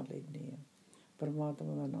ਦਾ ਨਾਂ ਲੈਂਦੇ ਆ,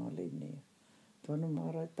 ਪਰਮਾਤਮਾ ਦਾ ਨਾਂ ਲੈਂਦੇ ਆ, ਤੁਹਾਨੂੰ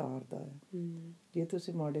ਮਹਾਰਾਜ ਤਾਰਦਾ ਹੈ। ਜੇ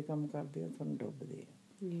ਤੁਸੀਂ ਮਾੜੇ ਕੰਮ ਕਰਦੇ ਹੋ, ਤੁਹਾਨੂੰ ਡੁੱਬਦੇ ਆ।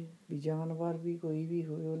 ਵੀ ਜਾਨਵਰ ਵੀ ਕੋਈ ਵੀ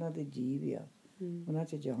ਹੋਏ, ਉਹਨਾਂ ਦੇ ਜੀਵ ਆ, ਉਹਨਾਂ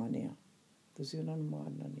 'ਚ ਜਾਨ ਆ, ਤੁਸੀਂ ਉਹਨਾਂ ਨੂੰ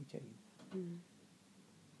ਮਾਰਨਾ ਨਹੀਂ ਚਾਹੀਦਾ।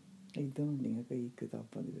 ਇੱਦਾਂ ਹੁੰਦੀਆਂ ਕਈ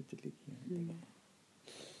ਕਿਤਾਬਾਂ ਦੇ ਵਿੱਚ ਲਿਖੀਆਂ ਹੁੰਦੀਆਂ।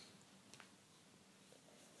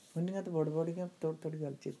 ਉਹਨੀਆਂ ਤਾਂ ਬੜੀਆਂ ਥੋੜੀ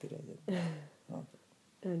ਗੱਲ ਚੇਤੇ ਰਹਿ ਜਾਂਦੀ। ਹਾਂ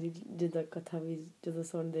ਹਾਂਜੀ, ਜਿੱਦਾਂ ਕਥਾ ਵੀ ਜਦੋਂ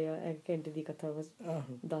ਸੁਣਦੇ ਆ 1 ਘੰਟੇ ਦੀ ਕਥਾ ਬਸ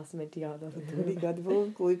ਆਹੋ 10 ਮਿੰਟ ਯਾਦ ਆਉਂਦੇ। ਥੋੜੀ ਗੱਲ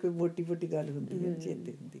ਉਹ ਕੋਈ ਮੋਟੀ ਗੱਲ ਹੁੰਦੀ ਹੈ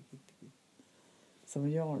ਚੇਤੇ ਹੁੰਦੀ ਕੀਤੀ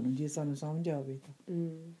ਸਮਝਾਉਣ ਨੂੰ, ਜੇ ਸਾਨੂੰ ਸਮਝ ਆਵੇ ਤਾਂ।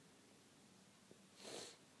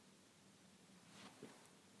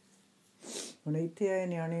 ਹੁਣ ਇੱਥੇ ਆਏ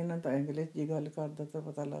ਨਿਆਣੇ ਨਾਲ ਤਾਂ ਇੰਗਲਿਸ਼ ਦੀ ਗੱਲ ਕਰਦਾ ਤਾਂ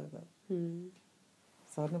ਪਤਾ ਲੱਗਦਾ,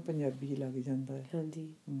 ਸਾਨੂੰ ਪੰਜਾਬੀ 'ਚ ਲੱਗ ਜਾਂਦਾ ਹੈ।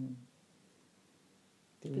 ਹਾਂਜੀ,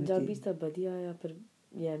 ਤੇ ਪੰਜਾਬੀ 'ਚ ਤਾਂ ਵਧੀਆ ਆ, ਪਰ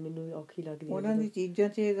ਯਾਰ ਮੈਨੂੰ ਵੀ ਔਖੀ ਲੱਗਦੀ ਉਹਨਾਂ ਦੀ ਚੀਜ਼ਾਂ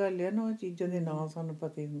 'ਚ ਇਹ ਗੱਲ ਹੈ ਨਾ, ਉਹ ਚੀਜ਼ਾਂ ਦੇ ਨਾਂ ਸਾਨੂੰ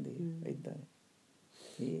ਪਤਾ ਹੁੰਦੇ ਇੱਦਾਂ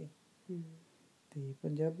ਇਹ। ਤੇ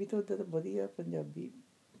ਪੰਜਾਬੀ ਤਾਂ ਉੱਦਾਂ ਤਾਂ ਵਧੀਆ ਪੰਜਾਬੀ,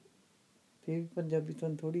 ਫਿਰ ਵੀ ਪੰਜਾਬੀ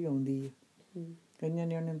ਤੁਹਾਨੂੰ ਥੋੜ੍ਹੀ ਆਉਂਦੀ ਹੈ, ਕਈਆਂ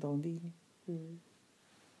ਨਿਆਣਿਆਂ ਨੂੰ ਤਾਂ ਆਉਂਦੀ ਹੀ ਨਹੀਂ।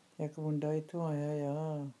 ਇੱਕ ਮੁੰਡਾ ਇੱਥੋਂ ਆਇਆ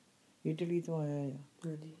ਆ, ਇਟਲੀ ਤੋਂ ਆਇਆ ਆ,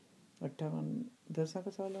 10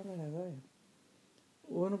 ਕੁ ਸਾਲਾਂ ਦਾ ਹੈਗਾ ਆ,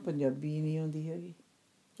 ਉਹਨੂੰ ਪੰਜਾਬੀ ਨਹੀਂ ਆਉਂਦੀ ਹੈਗੀ।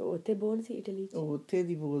 ਉਹ ਉੱਥੇ ਬੋਰਨ ਸੀ ਇਟਲੀ 'ਚ? ਉਹ ਉੱਥੇ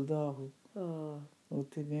ਦੀ ਬੋਲਦਾ ਉਹ।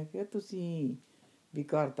 ਉੱਥੇ ਮੈਂ ਕਿਹਾ ਤੁਸੀਂ ਵੀ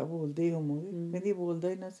ਘਰ ਤਾਂ ਬੋਲਦੇ ਹੀ ਹੋਵੋਗੇ, ਕਹਿੰਦੀ ਬੋਲਦਾ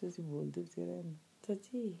ਹੀ ਨਾ ਸੀ, ਅਸੀਂ ਬੋਲਦੇ ਬਥੇਰਾ ਇਹਨੂੰ।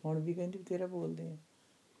 ਸੱਚੀ? ਹੁਣ ਵੀ ਕਹਿੰਦੀ ਬਥੇਰਾ ਬੋਲਦੇ ਆ,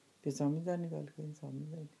 ਫਿਰ ਸਮਝਦਾ ਨਹੀਂ ਗੱਲ, ਕਹਿੰਦੀ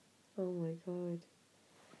ਸਮਝਦਾ ਨਹੀਂ। ਓ ਮਾਈ ਗॉड,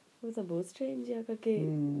 ਉਹ ਤਾਂ ਬਹੁਤ ਸਟ੍ਰੇਂਜ ਆ, ਕਰਕੇ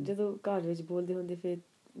ਜਦੋਂ ਘਰ ਵਿੱਚ ਬੋਲਦੇ ਹੁੰਦੇ ਫਿਰ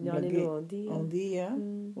ਨਿਆਣੇ ਨੂੰ ਆਉਂਦੀ ਆ।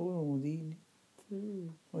 ਉਹ ਆਉਂਦੀ ਨਹੀਂ,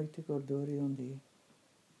 ਉਹ ਇੱਥੇ ਗੁਰਦੁਆਰੇ ਆਉਂਦੀ ਆ।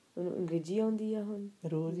 ਉਹਨੂੰ ਅੰਗਰੇਜ਼ੀ ਆਉਂਦੀ ਆ ਹੁਣ?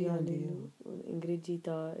 ਰੋਜ਼ ਹੀ ਆਉਂਦੀ ਆ। ਅੰਗਰੇਜ਼ੀ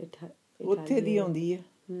ਤਾਂ ਉੱਥੇ ਦੀ ਆਉਂਦੀ ਹੈ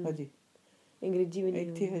ਹਜੇ, ਅੰਗਰੇਜ਼ੀ ਵੀ ਨਹੀਂ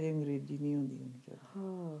ਇੱਥੇ ਹਜੇ ਅੰਗਰੇਜ਼ੀ ਨਹੀਂ ਆਉਂਦੀ ਉਹਨੂੰ।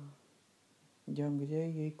 ਹਾਂ, ਜੰਗ ਜਿਹਾ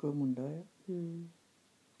ਹੀ ਇੱਕੋ ਮੁੰਡਾ ਆ,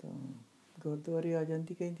 ਤਾਂ ਗੁਰਦੁਆਰੇ ਆ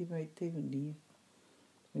ਜਾਂਦੀ, ਕਹਿੰਦੀ ਮੈਂ ਇੱਥੇ ਹੀ ਹੁੰਦੀ ਹਾਂ,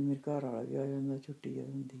 ਵੀ ਮੇਰੇ ਘਰ ਵਾਲਾ ਵੀ ਆ ਜਾਂਦਾ, ਛੁੱਟੀ ਆ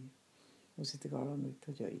ਹੁੰਦੀ ਹੈ, ਉਸੇ ਤਕਾਲਾ ਨੂੰ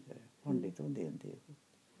ਇੱਥੋਂ ਚਾਹੀਦਾ ਹੈ, ਭਾਂਡੇ ਧੋਂਦੇ ਹੁੰਦੇ ਆ।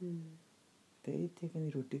 ਅਤੇ ਇੱਥੇ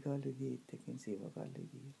ਕਹਿੰਦੀ ਰੋਟੀ ਖਾ ਲਈ ਦੀ, ਇੱਥੇ ਕਹਿੰਦੀ ਸੇਵਾ ਕਰ ਲਈ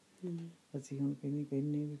ਦੀ ਹੈ। ਅਸੀਂ ਹੁਣ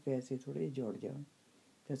ਕਹਿੰਦੇ ਵੀ ਪੈਸੇ ਥੋੜ੍ਹੇ ਜਿਹੇ ਜੁੜ ਜਾਣ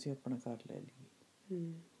ਅਤੇ ਅਸੀਂ ਆਪਣਾ ਘਰ ਲੈ ਲਈਏ।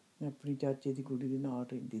 ਆਪਣੀ ਚਾਚੇ ਦੀ ਕੁੜੀ ਦੇ ਨਾਲ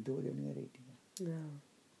ਰਹਿੰਦੀ, 2 ਜਣੀਆਂ ਰਹਿੰਦੀਆਂ,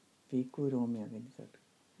 ਵੀ ਇੱਕੋ ਹੀ ਰੂਮ ਆ ਕਹਿੰਦੀ ਸਾਡਾ।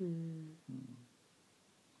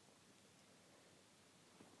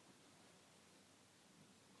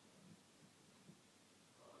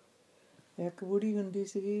 ਇੱਕ ਬੁੜੀ ਹੁੰਦੀ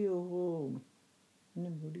ਸੀਗੀ, ਉਹ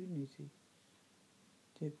ਨਹੀਂ ਬੁੜੀ ਨਹੀਂ ਸੀ,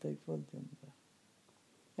 ਚੇਤਾ ਹੀ ਭੁੱਲ ਜਾਂਦਾ।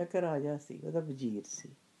 ਇੱਕ ਰਾਜਾ ਸੀ, ਉਹਦਾ ਵਜ਼ੀਰ ਸੀ।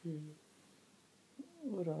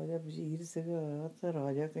 ਉਹ ਰਾਜਾ ਵਜ਼ੀਰ ਸੀਗਾ, ਤਾਂ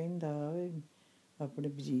ਰਾਜਾ ਕਹਿੰਦਾ ਆਪਣੇ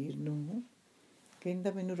ਵਜ਼ੀਰ ਨੂੰ,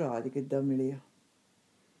 ਕਹਿੰਦਾ ਮੈਨੂੰ ਰਾਜ ਕਿੱਦਾਂ ਮਿਲਿਆ?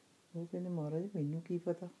 ਉਹ ਕਹਿੰਦੇ ਮਹਾਰਾਜ ਮੈਨੂੰ ਕੀ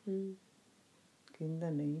ਪਤਾ। ਕਹਿੰਦਾ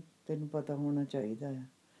ਨਹੀਂ, ਤੈਨੂੰ ਪਤਾ ਹੋਣਾ ਚਾਹੀਦਾ ਆ।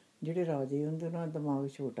 ਜਿਹੜੇ ਰਾਜੇ ਹੁੰਦੇ ਉਹਨਾਂ ਦਾ ਦਿਮਾਗ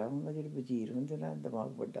ਛੋਟਾ ਹੁੰਦਾ, ਜਿਹੜੇ ਵਜ਼ੀਰ ਹੁੰਦੇ ਉਹਨਾਂ ਦਾ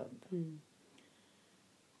ਦਿਮਾਗ ਵੱਡਾ ਹੁੰਦਾ।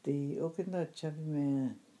 ਅਤੇ ਉਹ ਕਹਿੰਦਾ ਅੱਛਾ ਵੀ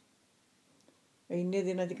ਮੈਂ ਇੰਨੇ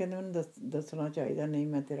ਦਿਨਾਂ 'ਚ ਕਹਿੰਦਾ ਮੈਨੂੰ ਦੱਸਣਾ ਚਾਹੀਦਾ, ਨਹੀਂ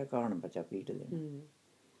ਮੈਂ ਤੇਰਾ ਕਾਣ ਬੱਚਾ ਪੀਟ ਦੇਣਾ।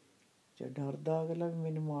 ਡਰਦਾ ਅਗਲਾ ਵੀ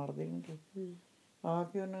ਮੈਨੂੰ ਮਾਰ ਦੇਣਗੇ। ਆ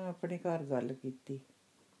ਕੇ ਉਹਨਾਂ ਆਪਣੇ ਘਰ ਗੱਲ ਕੀਤੀ,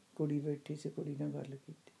 ਕੁੜੀ ਬੈਠੀ ਸੀ, ਕੁੜੀ ਨਾਲ ਗੱਲ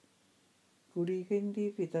ਕੀਤੀ। ਕੁੜੀ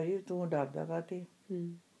ਕਹਿੰਦੀ ਪਿਤਾ ਜੀ ਤੂੰ ਡਰਦਾ ਕਾਹਤੇ,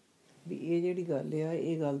 ਵੀ ਇਹ ਜਿਹੜੀ ਗੱਲ ਆ,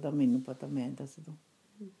 ਇਹ ਗੱਲ ਦਾ ਮੈਨੂੰ ਪਤਾ, ਮੈਂ ਦੱਸ ਦੂੰ।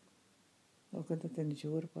 ਉਹ ਕਹਿੰਦਾ ਤੈਨੂੰ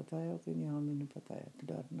ਸ਼ੋਰ ਪਤਾ ਆ? ਉਹ ਕਹਿੰਦੀ ਹਾਂ ਮੈਨੂੰ ਪਤਾ ਆ, ਤੂੰ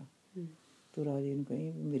ਡਰਨਾ, ਤੂੰ ਰਾਜੇ ਨੂੰ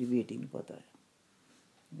ਕਹੀਂ ਵੀ ਮੇਰੀ ਬੇਟੀ ਨੂੰ ਪਤਾ ਆ।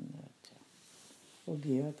 ਅੱਛਾ, ਉਹ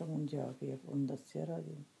ਗਿਆ ਤਾਂ ਹੁਣ ਜਾ ਕੇ ਉਹਨੂੰ ਦੱਸਿਆ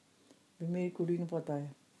ਰਾਜੇ ਨੂੰ ਵੀ ਮੇਰੀ ਕੁੜੀ ਨੂੰ ਪਤਾ ਆ।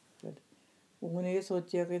 ਉਹਨੇ ਇਹ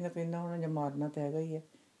ਸੋਚਿਆ, ਕਹਿੰਦਾ ਹੁਣ ਜੇ ਮਾਰਨਾ ਤਾਂ ਹੈਗਾ ਹੀ ਹੈ,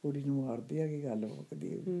 ਕੁੜੀ ਨੂੰ ਮਾਰਦੇ ਹੈਗੇ, ਗੱਲ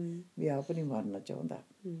ਮੁੱਕਦੀ ਵੀ ਆਪ ਨਹੀਂ ਮਾਰਨਾ ਚਾਹੁੰਦਾ।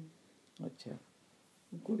 ਅੱਛਾ,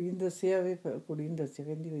 ਕੁੜੀ ਨੂੰ ਦੱਸਿਆ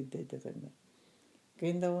ਕਹਿੰਦੀ ਉਹ ਇੱਦਾਂ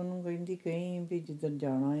ਕਹਿੰਦਾ ਉਹਨੂੰ ਕਹਿੰਦੀ ਕਹੀਂ ਵੀ ਜਿੱਦਣ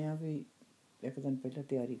ਜਾਣਾ ਆ ਵੀ 1 ਦਿਨ ਪਹਿਲਾਂ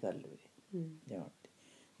ਤਿਆਰੀ ਕਰ ਲਵੇ ਜਾਣ ਦੀ।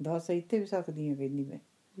 ਦੱਸ ਇੱਥੇ ਵੀ ਸਕਦੀ ਹਾਂ ਕਹਿੰਦੀ ਮੈਂ,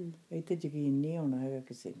 ਇੱਥੇ ਯਕੀਨ ਨਹੀਂ ਆਉਣਾ ਹੈਗਾ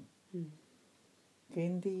ਕਿਸੇ ਨੂੰ।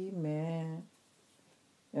 ਕਹਿੰਦੀ ਮੈਂ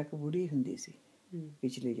ਇੱਕ ਬੁੜੀ ਹੁੰਦੀ ਸੀ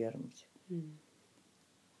ਪਿਛਲੇ ਜਨਮ 'ਚ,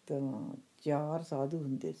 ਤਾਂ 4 ਸਾਧੂ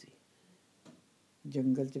ਹੁੰਦੇ ਸੀ,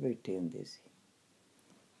 ਜੰਗਲ 'ਚ ਬੈਠੇ ਹੁੰਦੇ ਸੀ,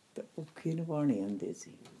 ਤਾਂ ਭੁੱਖੇ ਨਿਭਾਉਣੇ ਹੁੰਦੇ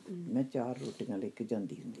ਸੀ। ਮੈਂ 4 ਰੋਟੀਆਂ ਲੈ ਕੇ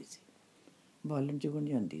ਜਾਂਦੀ ਹੁੰਦੀ ਸੀ, ਬਾਲਣ ਚੁਗਣ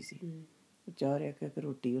ਜਾਂਦੀ ਸੀ, 4 ਇੱਕ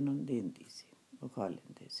ਰੋਟੀ ਉਹਨਾਂ ਨੂੰ ਦਿੰਦੀ ਸੀ, ਉਹ ਖਾ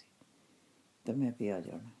ਲੈਂਦੇ ਸੀ, ਤਾਂ ਮੈਂ ਪਿਆ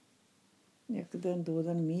ਜਾਣਾ। 1 ਦਿਨ 2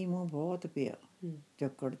 ਦਿਨ ਮੀਂਹ ਮੂੰਹ ਬਹੁਤ ਪਿਆ,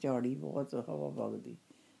 ਝੱਖੜ ਝਾੜੀ ਬਹੁਤ, ਹਵਾ ਵਗਦੀ,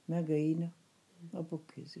 ਮੈਂ ਗਈ ਨਾ, ਉਹ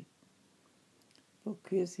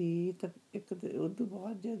ਭੁੱਖੇ ਸੀ ਤਾਂ ਉਹ ਤੋਂ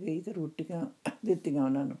ਬਾਅਦ ਜਦ ਗਈ ਤਾਂ ਰੋਟੀਆਂ ਦਿੱਤੀਆਂ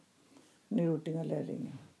ਉਹਨਾਂ ਨੂੰ, ਉਹਨੇ ਰੋਟੀਆਂ ਲੈ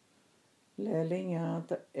ਲਈਆਂ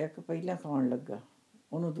ਤਾਂ ਇੱਕ ਪਹਿਲਾਂ ਖਾਣ ਲੱਗਾ,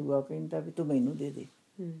 ਉਹਨੂੰ ਦੂਆ ਕਹਿੰਦਾ ਵੀ ਤੂੰ ਮੈਨੂੰ ਦੇ ਦੇ।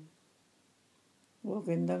 ਉਹ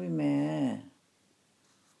ਕਹਿੰਦਾ ਵੀ ਮੈਂ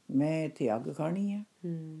ਇੱਥੇ ਅੱਗ ਖਾਣੀ ਆ,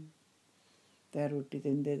 ਤੈਂ ਰੋਟੀ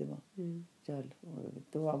ਤੈਨੂੰ ਦੇ ਦੇਵਾਂ, ਚੱਲ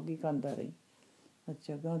ਤੂੰ ਅੱਗ ਹੀ ਖਾਂਦਾ ਰਹੀ।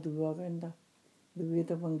 ਅੱਛਾ, ਅਗਾਂਹ ਦੂਆ ਕਹਿੰਦਾ, ਦੂਏ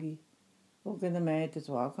ਤੋਂ ਮੰਗੀ, ਉਹ ਕਹਿੰਦਾ ਮੈਂ ਇੱਥੇ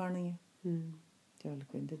ਸਵਾਹ ਖਾਣੀ ਆ, ਚੱਲ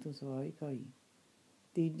ਕਹਿੰਦੇ ਤੂੰ ਸਵਾਹ ਹੀ ਖਾਈ।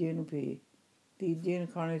 ਤੀਜੇ ਨੂੰ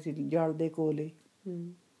ਖਾਣੇ ਸੀ ਜਲ ਦੇ ਕੋਲੇ,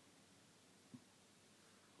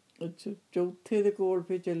 ਅੱਛਾ, ਚੌਥੇ ਦੇ ਕੋਲ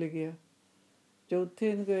ਫਿਰ ਚਲੇ ਗਿਆ।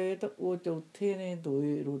 ਚੌਥੇ ਨੂੰ ਗਏ ਤਾਂ ਉਹ ਚੌਥੇ ਨੇ 2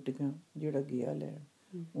 ਹੀ ਰੋਟੀਆਂ, ਜਿਹੜਾ ਗਿਆ ਲੈਣ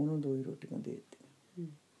ਉਹਨੂੰ 2 ਹੀ ਰੋਟੀਆਂ ਦੇ ਦਿੱਤੀਆਂ।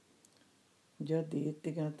 ਜਦ ਦੇ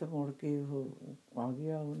ਦਿੱਤੀਆਂ ਤਾਂ ਮੁੜ ਕੇ ਉਹ ਆ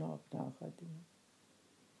ਗਿਆ, ਉਹਨਾਂ ਆਪਣਾ ਖਾਧੀਆਂ।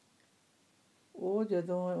 ਉਹ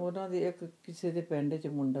ਜਦੋਂ ਉਹਨਾਂ ਦੇ ਇੱਕ ਕਿਸੇ ਦੇ ਪਿੰਡ 'ਚ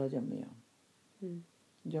ਮੁੰਡਾ ਜੰਮਿਆ,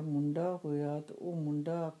 ਜਦ ਮੁੰਡਾ ਹੋਇਆ ਤਾਂ ਉਹ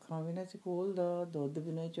ਮੁੰਡਾ ਅੱਖਾਂ ਵੀ ਨਾ ਸੀ ਖੋਲ੍ਹਦਾ, ਦੁੱਧ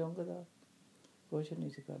ਵੀ ਨਹੀਂ ਚੁੰਘਦਾ, ਕੁਛ ਨਹੀਂ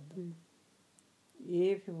ਸੀ ਕਰਦਾ।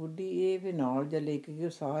 ਇਹ ਫਿਰ ਬੁੱਢੀ ਇਹ ਫਿਰ ਨਾਲ ਜੇ ਲੈ ਕੇ ਗਈ,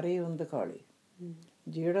 ਸਾਰੇ ਉਹਨੂੰ ਦਿਖਾ ਲਏ।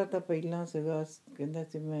 ਜਿਹੜਾ ਤਾਂ ਪਹਿਲਾਂ ਸੀਗਾ ਕਹਿੰਦਾ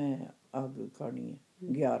ਸੀ ਮੈਂ ਅੱਗ ਖਾਣੀ ਹੈ,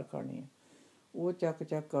 ਗਿਆਰ ਖਾਣੀ ਹੈ, ਉਹ ਚੱਕ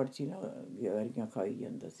ਕੜਛੀ ਨਾਲ ਗਿਆਰੀਆਂ ਖਾਈ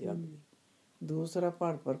ਜਾਂਦਾ ਸੀ ਅੱਗ ਦੀ। ਦੂਸਰਾ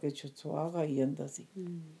ਭਰ ਭਰ ਕੇ ਸਵਾਹ ਖਾਈ ਜਾਂਦਾ ਸੀ।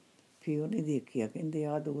 ਫਿਰ ਉਹਨੇ ਦੇਖਿਆ, ਕਹਿੰਦੇ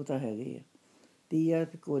ਆਹ 2 ਤਾਂ ਹੈਗੇ ਆ। ਤੀਆ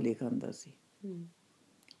ਕੋਲੇ ਖਾਂਦਾ ਸੀ।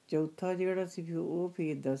 ਚੌਥਾ ਜਿਹੜਾ ਸੀ ਫਿਰ ਉਹ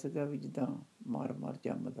ਫੇਰਦਾ ਸੀਗਾ ਵੀ ਜਿੱਦਾਂ ਮਾਰ ਮਾਰ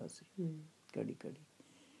ਜੰਮਦਾ ਸੀ, ਘੜੀ ਘੜੀ।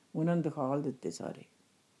 ਉਹਨਾਂ ਨੂੰ ਦਿਖਾਲ ਦਿੱਤੇ ਸਾਰੇ,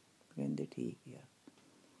 ਕਹਿੰਦੇ ਠੀਕ ਆ।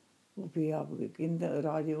 ਉਹ ਫਿਰ ਆਪ ਕਹਿੰਦਾ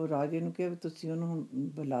ਰਾਜੇ, ਉਹ ਰਾਜੇ ਨੂੰ ਕਿਹਾ ਵੀ ਤੁਸੀਂ ਉਹਨੂੰ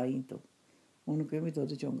ਬੁਲਾਈ ਤੋਂ ਉਹਨੂੰ ਕਿਹਾ ਵੀ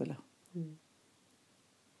ਦੁੱਧ ਚੁੰਘ ਲਾ।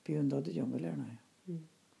 ਫਿਰ ਉਹਨੂੰ ਦੁੱਧ ਚੁੰਘ ਲੈਣਾ ਆ।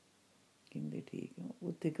 ਕਹਿੰਦੇ ਠੀਕ ਆ।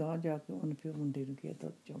 ਉੱਥੇ ਗਾਂਹ ਜਾ ਕੇ ਉਹਨੇ ਫਿਰ ਮੁੰਡੇ ਨੂੰ ਕਿਹਾ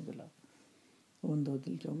ਦੁੱਧ ਚੁੰਘ ਲਾ। ਉਹਨੇ ਦੁੱਧ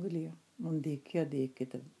ਚੁੰਘ ਲਿਆ। ਉਹਨੇ ਦੇਖਿਆ, ਦੇਖ ਕੇ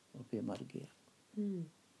ਤਾਂ ਉਹ ਫਿਰ ਮਰ ਗਿਆ।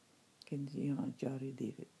 ਕਹਿੰਦੇ ਜੀ ਹਾਂ ਚਾਰੇ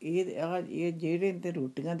ਦੇਖ ਇਹ ਜਿਹੜੇ ਤੇ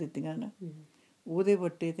ਰੋਟੀਆਂ ਦਿੱਤੀਆਂ ਨਾ, ਉਹਦੇ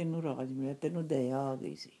ਵੱਟੇ ਤੈਨੂੰ ਰਾਜ ਮਿਲਿਆ, ਤੈਨੂੰ ਦਇਆ ਆ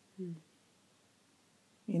ਗਈ ਸੀ।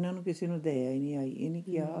 ਇਹਨਾਂ ਨੂੰ ਕਿਸੇ ਨੂੰ ਦਇਆ ਹੀ ਨਹੀਂ ਆਈ। ਇਹ ਨਹੀਂ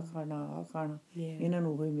ਕਿ ਆਹ ਖਾਣਾ ਆਹ ਖਾਣਾ, ਇਹਨਾਂ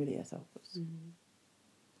ਨੂੰ ਉਹ ਹੀ ਮਿਲਿਆ ਸਭ ਕੁਛ।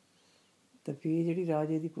 ਤਾਂ ਫਿਰ ਜਿਹੜੀ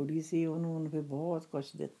ਰਾਜੇ ਦੀ ਕੁੜੀ ਸੀ ਉਹਨੂੰ ਫਿਰ ਬਹੁਤ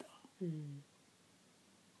ਕੁਛ ਦਿੱਤਾ।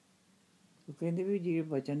 ਉਹ ਕਹਿੰਦੇ ਵੀ ਜੇ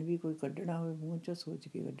ਵਚਨ ਵੀ ਕੋਈ ਕੱਢਣਾ ਹੋਵੇ ਮੂੰਹ 'ਚੋਂ ਸੋਚ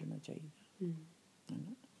ਕੇ ਕੱਢਣਾ ਚਾਹੀਦਾ, ਹੈ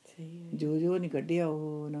ਨਾ। ਜੋ ਜੋ ਨਹੀਂ ਕੱਢਿਆ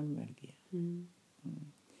ਉਹ ਉਹਨਾਂ ਨੂੰ ਮਿਲ ਗਿਆ।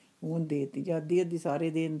 ਹੁਣ ਦੇ ਦਿੱਤੀ ਜਾਂ ਅੱਧੀ ਸਾਰੇ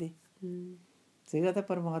ਦੇਣ ਦੇ ਸੀਗਾ ਤਾਂ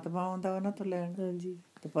ਪਰਮਾਤਮਾ ਆਉਂਦਾ ਉਹਨਾਂ ਤੋਂ ਲੈਣ।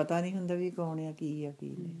 ਤੇ ਪਤਾ ਨਹੀਂ ਹੁੰਦਾ ਵੀ ਕੌਣ ਆ ਕੀ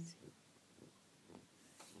ਨਹੀਂ ਸੀ।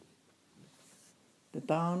 ਤੇ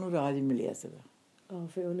ਤਾਂ ਉਹਨੂੰ ਰਾਜ ਮਿਲਿਆ ਸੀਗਾ।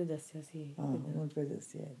 ਫਿਰ ਉਹਨੇ ਦੱਸਿਆ ਸੀ। ਹਾਂ, ਹੁਣ ਫਿਰ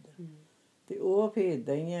ਦੱਸਿਆ ਏਦਾਂ। ਤੇ ਉਹ ਫਿਰ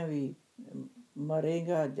ਏਦਾਂ ਹੀ ਆ ਵੀ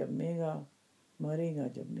ਮਰੇਗਾ ਜੰਮੇਗਾ, ਮਰੇਗਾ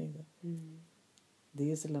ਜੰਮੇਗਾ,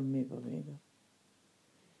 ਦੇਸ ਲੰਮੇ ਪਵੇਗਾ।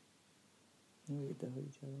 ਉਹ ਤਾਂ ਹੋਈ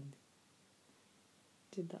ਜਾਂਦੀ,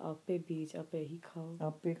 ਜਿੱਦਾਂ ਆਪੇ ਬੀਜ ਆਪੇ ਹੀ ਖਾਓ,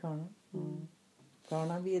 ਆਪੇ ਖਾਣਾ।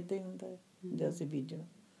 ਖਾਣਾ ਵੀ ਏਦਾਂ ਹੀ ਹੁੰਦਾ ਹੈ ਜੇ ਅਸੀਂ ਬੀਜਣਾ।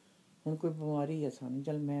 ਹੁਣ ਕੋਈ ਬਿਮਾਰੀ ਹੈ ਸਾਨੂੰ,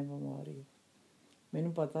 ਚੱਲ ਮੈਂ ਬਿਮਾਰ ਹਾਂ,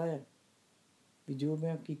 ਮੈਨੂੰ ਪਤਾ ਹੈ ਵੀ ਜੋ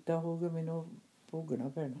ਮੈਂ ਕੀਤਾ ਹੋਊਗਾ ਮੈਨੂੰ ਭੋਗਣਾ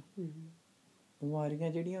ਪੈਣਾ। ਬਿਮਾਰੀਆਂ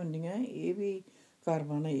ਜਿਹੜੀਆਂ ਹੁੰਦੀਆਂ ਇਹ ਵੀ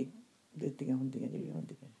ਕਰਮਾਂ ਨੇ ਦਿੱਤੀਆਂ ਹੁੰਦੀਆਂ, ਜਿਹੜੀਆਂ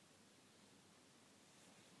ਹੁੰਦੀਆਂ।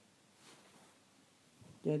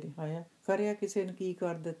 ਜਦ ਆਇਆ ਕਰਿਆ ਕਿਸੇ ਨੇ ਕੀ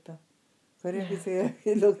ਕਰ ਦਿੱਤਾ, ਕਰਿਆ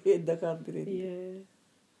ਕਿਸੇ ਲੋਕ ਏਦਾਂ ਕਰਦੇ ਰਹਿੰਦੇ।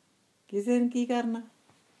 ਕਿਸੇ ਨੇ ਕੀ ਕਰਨਾ,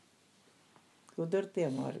 ਕੁਦਰਤ ਆ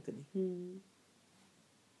ਮਾਲਕ ਦੀ।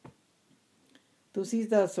 ਤੁਸੀਂ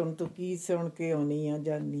ਤਾਂ ਸੁਣ ਤੂੰ ਕੀ ਸੁਣ ਕੇ ਆਉਣੀ ਆ,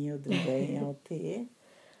 ਜਾਂਦੀ ਆ, ਉੱਧਰ ਗਏ ਆ ਉੱਥੇ।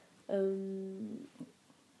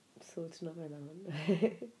 ਸੋਚਣਾ ਪੈਣਾ ਹੁੰਦਾ।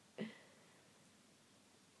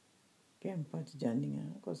 ਕੈਂਪਾਂ 'ਚ ਜਾਂਦੀਆਂ,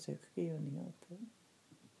 ਕੁਛ ਸਿੱਖ ਕੇ ਆਉਂਦੀਆਂ ਉੱਥੇ,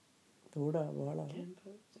 ਥੋੜ੍ਹਾ ਬਾਹਲਾ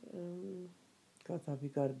ਕਥਾ ਵੀ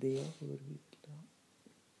ਕਰਦੇ ਆ, ਹੋਰ ਵੀ ਗੱਲਾਂ।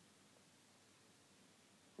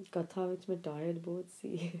 ਕਥਾ ਵਿੱਚ ਮੈਂ ਟਾਇਰਡ ਬਹੁਤ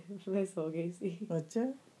ਸੀ, ਮੈਂ ਸੌ ਗਈ ਸੀ। ਅੱਛਾ,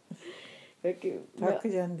 ਕਿਉਂਕਿ ਥੱਕ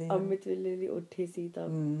ਜਾਂਦੇ ਆ। ਅੰਮ੍ਰਿਤ ਵੇਲੇ ਦੀ ਉੱਠੀ ਸੀ ਤਾਂ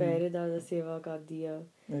ਪਹਿਰੇਦਾਰ ਦਾ ਸੇਵਾ ਕਰਦੀ ਆ।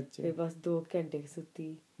 ਫਿਰ ਬਸ 2 ਘੰਟੇ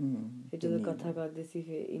ਸੁੱਤੀ। ਫਿਰ ਜਦੋਂ ਕਥਾ ਕਰਦੇ ਸੀ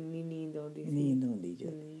ਫਿਰ ਇੰਨੀ ਨੀਂਦ ਆਉਂਦੀ ਸੀ। ਨੀਂਦ ਆਉਂਦੀ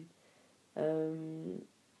ਜਾਂਦੀ।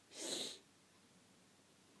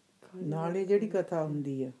 ਨਾਲੇ ਜਿਹੜੀ ਕਥਾ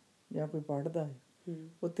ਹੁੰਦੀ ਆ ਜਾਂ ਕੋਈ ਪੜ੍ਹਦਾ ਹੈ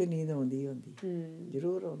ਉੱਥੇ ਨੀਂਦ ਆਉਂਦੀ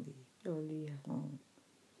ਜ਼ਰੂਰ ਆਉਂਦੀ ਆ। ਹਾਂ,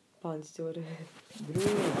 5 ਚੋਰ ਜ਼ਰੂਰ।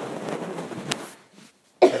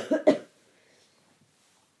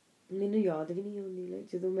 ਮੈਨੂੰ ਯਾਦ ਵੀ ਨਹੀਂ ਆਉਂਦੀ,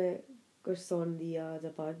 ਜਦੋਂ ਮੈਂ ਕੁਛ ਸੁਣਦੀ ਆ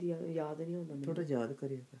ਜਾਂ ਪੜ੍ਹਦੀ ਆ ਯਾਦ ਨਹੀਂ ਆਉਂਦਾ। ਥੋੜ੍ਹਾ ਯਾਦ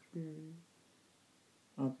ਕਰਿਆ ਕਰ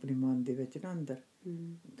ਆਪਣੇ ਮਨ ਦੇ ਵਿੱਚ ਨਾ, ਅੰਦਰ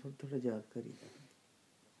ਥੋੜ੍ਹਾ ਯਾਦ ਕਰੀ।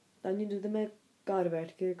 ਤਾਂ ਜਦੋਂ ਮੈਂ ਘਰ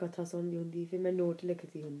ਬੈਠ ਕੇ ਕਥਾ ਸੁਣਦੀ ਹੁੰਦੀ ਫਿਰ ਮੈਂ ਨੋਟ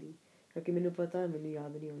ਲਿਖਦੀ ਹੁੰਦੀ, ਕਿਉਂਕਿ ਮੈਨੂੰ ਪਤਾ ਮੈਨੂੰ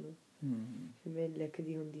ਯਾਦ ਨਹੀਂ ਆਉਣਾ। ਫਿਰ ਮੈਂ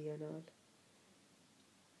ਲਿਖਦੀ ਹੁੰਦੀ ਆ ਨਾਲ।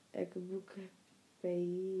 ਇੱਕ ਬੁੱਕ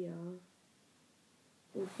ਪਈ ਆ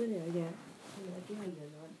ਉੱਪਰ ਆ ਗਿਆ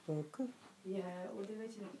ਬੁੱਕ ਉਹਦੇ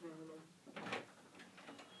ਵਿੱਚ ਲਿਖਿਆ ਹੋਣਾ।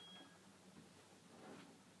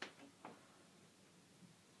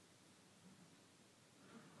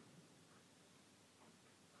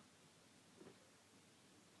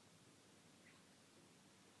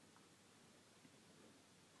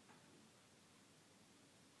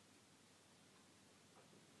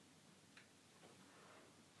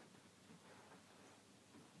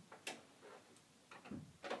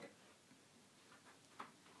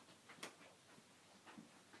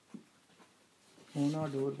 ਹੁਣ ਆ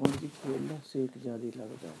ਡੋਰ ਬੰਦ ਜੀ ਖੋਲ ਲਾ, ਸੇਕ ਜ਼ਿਆਦਾ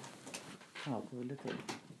ਲੱਗਦਾ। ਹਾਂ ਖੋਲ ਥੋੜੀ,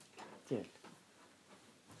 ਚੱਲ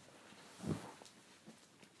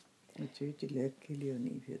ਵਿੱਚ ਲੈ ਕੇ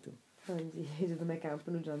ਲਿਆਉਣੀ ਫਿਰ ਤੂੰ। ਹਾਂਜੀ, ਜਦੋਂ ਮੈਂ ਕੈਂਪ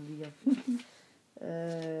ਨੂੰ ਜਾਂਦੀ ਆ।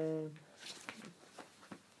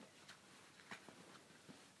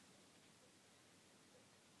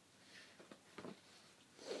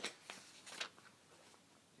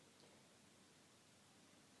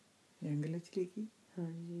 ਇੰਗਲਿਸ਼ ਲਿਖੀ?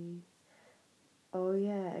 ਹਾਂਜੀ। ਉਹ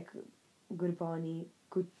ਯਾ ਇੱਕ ਗੁਰਬਾਣੀ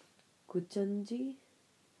ਕੁਚਜੀ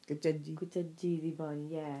ਦੀ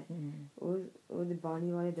ਬਾਣੀ ਹੈ। ਉਹਦੀ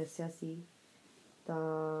ਬਾਣੀ ਬਾਰੇ ਦੱਸਿਆ ਸੀ।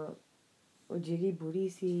 ਤਾਂ ਉਹ ਜਿਹੜੀ ਬੁੜੀ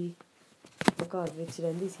ਸੀ ਉਹ ਘਰ ਵਿੱਚ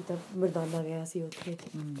ਰਹਿੰਦੀ ਸੀ, ਤਾਂ ਮਰਦਾਨਾ ਗਿਆ ਸੀ ਉੱਥੇ।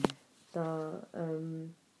 ਤਾਂ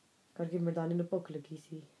ਕਰਕੇ ਮਰਦਾਨੇ ਨੂੰ ਭੁੱਖ ਲੱਗੀ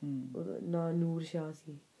ਸੀ। ਉਹਦਾ ਨਾਂ ਨੂਰ ਸ਼ਾਹ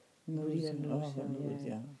ਸੀ, ਬੁੜੀ ਦਾ ਨੂਰ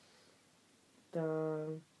ਸ਼ਾਹ।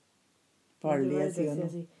 ਤਾਂ ਪੜ੍ਹ ਲਿਆ ਸੀ ਦੱਸਿਆ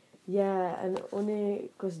ਸੀ ਉਹਨੇ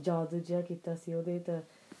ਕੁਛ ਜਾਦੂ ਜਿਹਾ ਕੀਤਾ ਸੀ ਉਹਦੇ, ਤਾਂ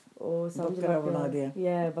ਉਹ ਸਮਝ ਬਣਾ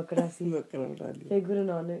ਲਿਆ। ਬੱਕਰਾ ਸੀ। ਬੱਕਰਾ ਬਣਾ ਲਿਆ। ਫਿਰ ਗੁਰੂ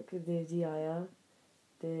ਨਾਨਕ ਦੇਵ ਜੀ ਆਇਆ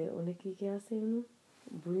ਤੇ ਉਹਨੇ ਕੀ ਕਿਹਾ ਸੀ ਉਹਨੂੰ,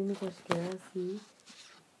 ਬੁੜੀ ਨੂੰ ਕੁਛ ਕਿਹਾ ਸੀ।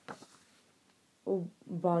 ਉਹ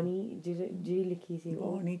ਬਾਣੀ ਜਿਹੜੀ ਲਿਖੀ ਸੀ,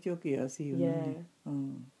 ਬਾਣੀ ਚੋਂ ਕਿਹਾ ਸੀ ਉਹਨਾਂ ਨੇ।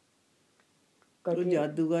 ਉਹ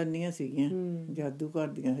ਜਾਦੂਗਰਨੀਆਂ ਸੀਗੀਆਂ, ਜਾਦੂ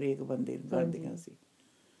ਕਰਦੀਆਂ, ਹਰੇਕ ਬੰਦੇ ਨੂੰ ਕਰਦੀਆਂ ਸੀ।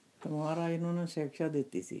 ਤੇ ਮਹਾਰਾਜ ਨੇ ਉਹਨਾਂ ਨੂੰ ਸਿਕਸ਼ਾ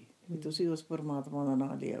ਦਿੱਤੀ ਸੀ ਕਿ ਤੁਸੀਂ ਉਸ ਪਰਮਾਤਮਾ ਦਾ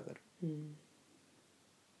ਨਾਂ ਲਿਆ ਕਰੋ।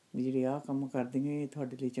 ਜਿਹੜੇ ਆਹ ਕੰਮ ਕਰਦੀਆਂ ਇਹ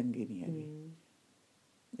ਤੁਹਾਡੇ ਲਈ ਚੰਗੇ ਨਹੀਂ ਹੈਗੇ।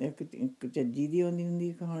 ਇੱਕ ਚੱਜੀ ਦੀ ਆਉਂਦੀ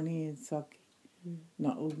ਹੁੰਦੀ ਕਹਾਣੀ, ਸਾਖੀ ਨਾ,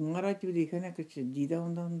 ਉਹ ਮਹਾਰਾਜ 'ਚ ਵੀ ਲਿਖਿਆ ਨਾ, ਇੱਕ ਚੱਜੀ ਦਾ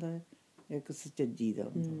ਹੁੰਦਾ ਹੈ, ਇੱਕ ਸਚੱਜੀ ਦਾ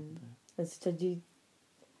ਹੁੰਦਾ ਹੈ। ਸਚੱਜੀ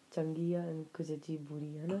ਚੰਗੀ ਆ, ਕੁਚੱਜੀ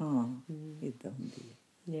ਬੁਰੀ ਹੈ ਨਾ। ਹਾਂ, ਏਦਾਂ ਹੁੰਦੀ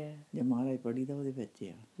ਹੈ। ਜੇ ਮਹਾਰਾਜ ਪੜ੍ਹੀ ਦਾ ਉਹਦੇ ਵਿੱਚ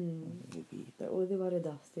ਆ। ਤਾਂ ਉਹਦੇ ਬਾਰੇ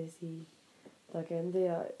ਦੱਸਦੇ ਸੀ। ਤਾਂ ਕਹਿੰਦੇ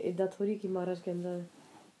ਆ ਏਦਾਂ ਥੋੜ੍ਹੀ ਕਿ ਮਹਾਰਾਜ ਕਹਿੰਦਾ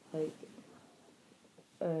ਲਾਈਕ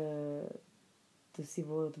ਤੁਸੀਂ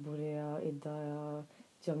ਬਹੁਤ ਬੁਰੇ ਆ, ਏਦਾਂ ਆ,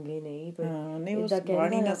 ਚੰਗੇ ਨਹੀਂ। ਪਰ ਏਦਾਂ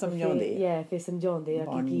ਕਹਿੰਦਾ ਫਿਰ ਸਮਝਾਉਂਦੇ ਆ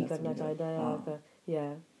ਕਿ ਕੀ ਕਰਨਾ ਚਾਹੀਦਾ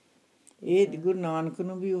ਆ। ਇਹ ਗੁਰੂ ਨਾਨਕ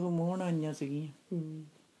ਨੂੰ ਵੀ ਉਹ ਮੋਹਣ ਆਈਆਂ ਸੀਗੀਆਂ।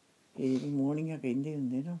 ਇਹ ਮੋਹਣੀਆਂ ਕਹਿੰਦੇ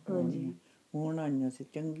ਹੁੰਦੇ ਨਾ, ਮੋਹਣ ਆਈਆਂ ਸੀ।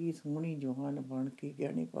 ਚੰਗੀ ਸੋਹਣੀ ਜਵਾਨ ਬਣ ਕੇ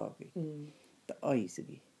ਗਹਿਣੇ ਪਾ ਕੇ ਤਾਂ ਆਈ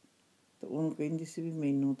ਸੀਗੀ। ਤਾਂ ਉਹਨੂੰ ਕਹਿੰਦੀ ਸੀ ਵੀ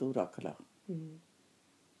ਮੈਨੂੰ ਤੂੰ ਰੱਖ ਲਾ।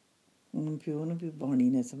 ਉਹਨੂੰ ਫਿਰ ਉਹਨੂੰ ਵੀ ਬਾਣੀ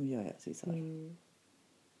ਨੇ ਸਮਝਾਇਆ ਸੀ ਸਾਰਾ।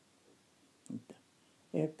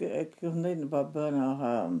 ਇੱਕ ਹੁੰਦਾ ਬਾਬਾ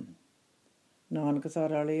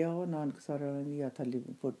ਨਾਨਕਸਰ ਵਾਲੇ ਆ, ਉਹ ਨਾਨਕਸਰ ਵਾਲਿਆਂ ਦੀ ਆ ਥੱਲੇ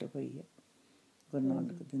ਫੋਟੋ ਪਈ ਹੈ। ਗੁਰੂ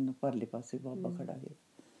ਨਾਨਕ ਦੇ ਪਰਲੇ ਪਾਸੇ ਬਾਬਾ ਖੜਾ ਹੈ।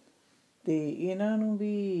 ਅਤੇ ਇਹਨਾਂ ਨੂੰ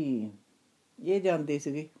ਵੀ ਇਹ ਜਾਂਦੇ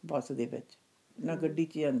ਸੀਗੇ ਬੱਸ ਦੇ ਵਿੱਚ, ਨਾ ਗੱਡੀ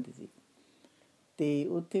 'ਚ ਜਾਂਦੇ ਸੀ। ਅਤੇ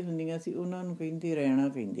ਉੱਥੇ ਹੁੰਦੀਆਂ ਸੀ, ਉਹਨਾਂ ਨੂੰ ਕਹਿੰਦੇ ਰਹਿਣਾ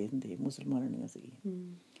ਕਹਿੰਦੇ ਹੁੰਦੇ, ਮੁਸਲਮਾਨੀਆਂ ਸੀਗੀਆਂ।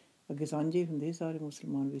 ਅੱਗੇ ਸਾਂਝੇ ਹੁੰਦੇ ਸਾਰੇ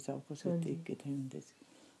ਮੁਸਲਮਾਨ ਵੀ, ਸਭ ਕੁਛ ਇੱਥੇ ਇੱਕ ਥਾਂ ਹੁੰਦੇ ਸੀ।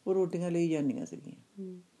 ਉਹ ਰੋਟੀਆਂ ਲਈ ਜਾਂਦੀਆਂ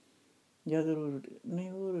ਸੀਗੀਆਂ। ਜਦ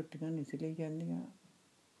ਨਹੀਂ, ਉਹ ਰੋਟੀਆਂ ਨਹੀਂ ਸੀ ਲਈ ਜਾਂਦੀਆਂ,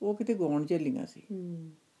 ਉਹ ਕਿਤੇ ਗਾਉਣ ਚੱਲੀਆਂ ਸੀ।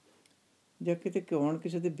 ਜਾਂ ਕਿਤੇ ਗਾਉਣ,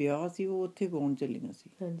 ਕਿਸੇ ਦੇ ਵਿਆਹ ਸੀ, ਉਹ ਉੱਥੇ ਗਾਉਣ ਚੱਲੀਆਂ ਸੀ।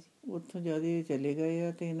 ਉੱਥੋਂ ਜਦ ਇਹ ਚਲੇ ਗਏ ਆ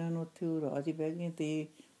ਅਤੇ ਇਹਨਾਂ ਨੂੰ ਉੱਥੇ ਉਹ ਰਾਹ 'ਚ ਬਹਿ ਗਈਆਂ ਅਤੇ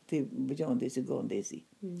ਉੱਥੇ ਵਜਾਉਂਦੇ ਸੀ, ਗਾਉਂਦੇ ਸੀ।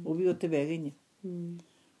 ਉਹ ਵੀ ਉੱਥੇ ਬਹਿ ਗਈਆਂ।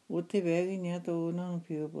 ਉੱਥੇ ਬਹਿ ਗਈਆਂ ਤਾਂ ਉਹਨਾਂ ਨੂੰ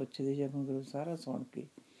ਫਿਰ ਪੁੱਛਦੇ ਜਾਂ ਮਗਰੋਂ ਸਾਰਾ ਸੁਣ ਕੇ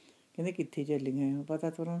ਕਹਿੰਦੇ ਕਿੱਥੇ ਚੱਲੀਆਂ? ਪਤਾ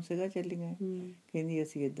ਤਾਂ ਉਹਨਾਂ ਨੂੰ ਸੀਗਾ ਚੱਲੀਆਂ। ਕਹਿੰਦੀ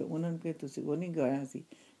ਅਸੀਂ ਇੱਦਾਂ। ਉਹਨਾਂ ਨੂੰ ਕਿਹਾ ਤੁਸੀਂ, ਉਹ ਨਹੀਂ ਗਾਇਆ ਸੀ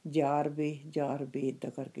ਯਾਰ ਵੇ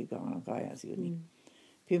ਇੱਦਾਂ ਕਰਕੇ ਗਾਣਾ ਗਾਇਆ ਸੀ ਉਹਨੇ।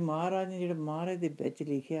 ਫਿਰ ਮਹਾਰਾਜ ਨੇ, ਜਿਹੜਾ ਮਹਾਰਾਜ ਦੇ ਵਿੱਚ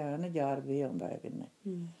ਲਿਖਿਆ ਨਾ, ਯਾਰ ਵੇ ਆਉਂਦਾ ਹੈ ਕਿੰਨਾ,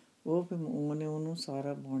 ਉਹ ਫਿਰ ਉਹਨੇ ਉਹਨੂੰ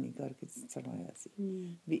ਸਾਰਾ ਬਾਣੀ ਕਰਕੇ ਸੁਣਾਇਆ ਸੀ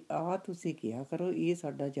ਵੀ ਆਹ ਤੁਸੀਂ ਕਿਹਾ ਕਰੋ, ਇਹ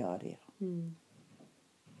ਸਾਡਾ ਯਾਰ ਆ,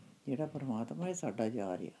 ਜਿਹੜਾ ਪਰਮਾਤਮਾ ਇਹ ਸਾਡਾ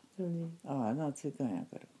ਯਾਰ ਆ, ਆਹ ਨਾ ਅਸੀਂ ਗਾਇਆ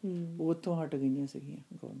ਕਰੋ। ਉਹ ਉੱਥੋਂ ਹਟ ਗਈਆਂ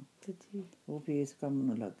ਸੀਗੀਆਂ ਗਾਉਣੋਂ। ਉਹ ਫਿਰ ਇਸ ਕੰਮ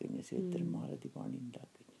ਨੂੰ ਲੱਗ ਗਈਆਂ ਸੀ, ਇੱਧਰ ਮਹਾਰਾਜ ਦੀ ਬਾਣੀ ਨੂੰ ਲੱਗ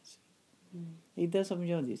ਗਈਆਂ ਸੀ। ਇੱਦਾਂ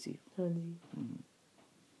ਸਮਝਾਉਂਦੀ ਸੀ।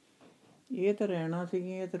 ਇਹ ਤਾਂ ਰਹਿਣਾ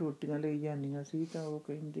ਸੀਗੀਆਂ, ਇਹ ਤਾਂ ਰੋਟੀਆਂ ਲਈ ਜਾਂਦੀਆਂ ਸੀ। ਤਾਂ ਉਹ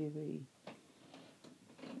ਕਹਿੰਦੇ ਬਈ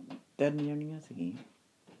 3 ਜਣੀਆਂ ਸੀਗੀਆਂ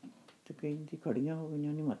ਅਤੇ ਕਹਿੰਦੀ ਖੜੀਆਂ ਹੋ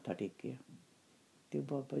ਗਈਆਂ, ਉਹਨੇ ਮੱਥਾ ਟੇਕਿਆ ਅਤੇ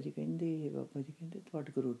ਬਾਬਾ ਜੀ ਕਹਿੰਦੇ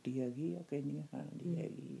ਤੁਹਾਡੇ ਕੋਲ ਰੋਟੀ ਹੈਗੀ ਆ? ਕਹਿੰਦੀਆਂ ਹਾਂਜੀ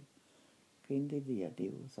ਹੈਗੀ ਆ। ਕਹਿੰਦੇ ਦਿਆ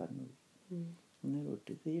ਦਿਓ ਸਾਨੂੰ ਵੀ। ਉਹਨੇ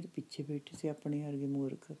ਰੋਟੀ, ਅਤੇ ਜਿਹੜੇ ਪਿੱਛੇ ਬੈਠੇ ਸੀ ਆਪਣੇ ਵਰਗੇ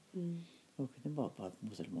ਮੂਰਖ, ਉਹ ਕਹਿੰਦੇ ਬਾਬਾ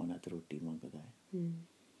ਮੁਸਲਮਾਨਾਂ ਤੋਂ ਰੋਟੀ ਮੰਗਦਾ ਹੈ।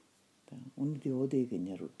 ਤਾਂ ਉਹਨੇ ਤੇ ਉਹ ਦੇ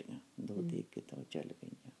ਗਈਆਂ ਰੋਟੀਆਂ, 2 ਦੇ ਕੇ ਤਾਂ ਉਹ ਚੱਲ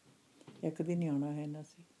ਗਈਆਂ। ਇੱਕ ਦਿਨ ਆਉਣਾ ਹੈ ਨਾ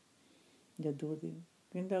ਸੀ ਜਾਂ 2 ਦਿਨ,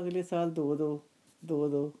 ਕਹਿੰਦਾ ਅਗਲੇ ਸਾਲ 2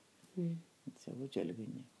 ਅੱਛਾ, ਉਹ ਚੱਲ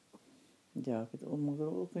ਗਈਆਂ ਜਾ ਕੇ। ਉਹ ਮਗਰ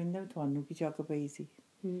ਉਹ ਕਹਿੰਦਾ ਤੁਹਾਨੂੰ ਕੀ ਚੱਕ ਪਈ ਸੀ?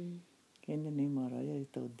 ਕਹਿੰਦੇ ਨਹੀਂ ਮਹਾਰਾਜ, ਅਸੀਂ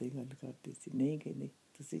ਤਾਂ ਉੱਦਾਂ ਹੀ ਗੱਲ ਕਰਦੇ ਸੀ। ਨਹੀਂ ਕਹਿੰਦੇ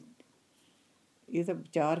ਤੁਸੀਂ ਇਹ ਤਾਂ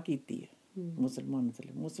ਵਿਚਾਰ ਕੀਤੀ ਹੈ।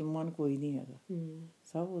 ਮੁਸਲਮਾਨ ਕੋਈ ਨਹੀਂ ਹੈਗਾ,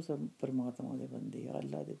 ਸਭ ਉਸ ਪਰਮਾਤਮਾ ਦੇ ਬੰਦੇ ਆ,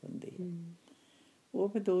 ਅੱਲਾ ਦੇ ਬੰਦੇ ਆ। ਉਹ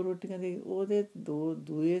ਫਿਰ 2 ਰੋਟੀਆਂ ਦੇ ਉਹਦੇ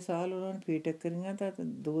ਦੂਏ ਸਾਲ ਉਹਨਾਂ ਨੂੰ ਫੇਰ ਟੱਕਰੀਆਂ ਤਾਂ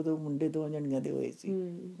 2 ਮੁੰਡੇ 2 ਜਣੀਆਂ ਦੇ ਹੋਏ ਸੀ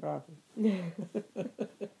ਰਾਤ ਨੂੰ।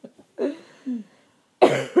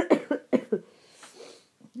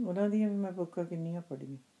 ਉਹਨਾਂ ਦੀਆਂ ਵੀ ਮੈਂ ਬੁੱਕਾਂ ਕਿੰਨੀਆਂ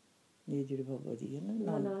ਪੜ੍ਹੀਆਂ। ਇਹ ਜਿਹੜੇ ਬਾਬਾ ਜੀ ਹੈ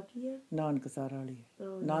ਨਾ ਨਾ ਕੀ ਹੈ ਨਾਨਕਸਰ ਵਾਲੇ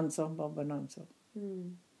ਨਾਨਸਾ ਬਾਬਾ ਨਾਨਸਾ,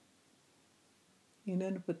 ਇਹਨਾਂ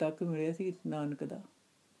ਨੂੰ ਪਤਕ ਮਿਲਿਆ ਸੀ ਨਾਨਕ ਦਾ।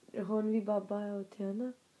 ਹੁਣ ਵੀ ਬਾਬਾ ਹੈ ਉੱਥੇ ਹੈ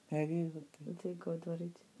ਨਾ, ਹੈਗੇ ਉੱਥੇ ਗੁਰਦੁਆਰੇ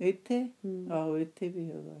 'ਚ ਇੱਥੇ ਆਹੋ ਇੱਥੇ ਵੀ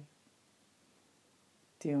ਹੈਗਾ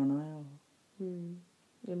ਇੱਥੇ ਆਉਣਾ ਆ ਉਹ।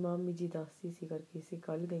 ਇਹ ਮਾਮੀ ਜੀ ਦੱਸਦੀ ਸੀ ਕਰਕੇ ਅਸੀਂ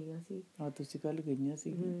ਕੱਲ੍ਹ ਗਈਆਂ ਸੀ। ਤੁਸੀਂ ਕੱਲ੍ਹ ਗਈਆਂ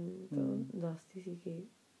ਸੀ ਤਾਂ ਦੱਸਦੀ ਸੀ ਕਿ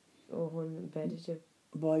ਉਹ ਹੁਣ ਬੈਡ 'ਚ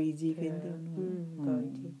ਬਾਈ ਜੀ ਕਹਿੰਦੇ ਉਹਨੂੰ। ਬਾਈ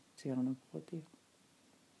ਜੀ ਸਿਆਣਾ ਬਹੁਤ ਹੀ।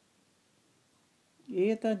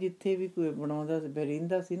 ਇਹ ਤਾਂ ਜਿੱਥੇ ਵੀ ਕੋਈ ਬਣਾਉਂਦਾ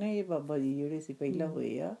ਰਹਿੰਦਾ ਸੀ ਨਾ, ਇਹ ਬਾਬਾ ਜੀ ਜਿਹੜੇ ਸੀ ਪਹਿਲਾਂ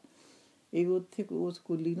ਹੋਏ ਆ, ਇਹ ਉੱਥੇ ਉਸ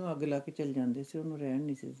ਕੁੱਲੀ ਨੂੰ ਅੱਗ ਲਾ ਕੇ ਚਲ ਜਾਂਦੇ ਸੀ, ਉਹਨੂੰ ਰਹਿਣ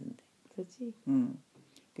ਨਹੀਂ ਸੀ ਦਿੰਦੇ। ਸੱਚੀ?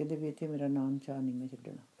 ਕਹਿੰਦੇ ਵੀ ਇੱਥੇ ਮੇਰਾ ਨਾਮ ਚਾਹ ਨਹੀਂ ਮੈਂ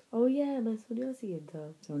ਛੱਡਣਾ। ਉਹ ਮੈਂ ਸੁਣਿਆ ਸੀ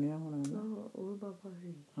ਏਦਾਂ। ਸੁਣਿਆ ਹੋਣਾ ਨਾ। ਉਹ ਬਾਬਾ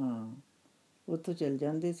ਸੀ। ਹਾਂ, ਉੱਥੋਂ ਚਲ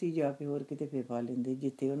ਜਾਂਦੇ ਸੀ, ਜਾ ਕੇ ਹੋਰ ਕਿਤੇ ਫੇਰ ਪਾ ਲੈਂਦੇ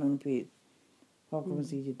ਜਿੱਥੇ ਉਹਨਾਂ ਨੂੰ ਫੇਰ ਹੁਕਮ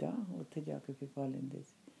ਸੀ, ਜਿੱਦਾਂ ਉੱਥੇ ਜਾ ਕੇ ਫੇਰ ਪਾ ਲੈਂਦੇ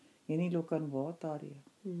ਸੀ। ਇਨੀ ਲੋਕਾਂ ਨੂੰ ਬਹੁਤ ਤਾਰਿਆ,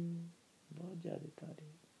 ਬਹੁਤ ਜ਼ਿਆਦਾ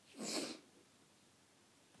ਤਾਰਿਆ।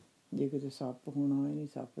 ਜੇ ਕਿਤੇ ਸੱਪ ਹੋਣਾ, ਇਹਨੇ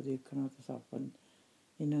ਸੱਪ ਦੇਖਣਾ ਤਾਂ ਸੱਪ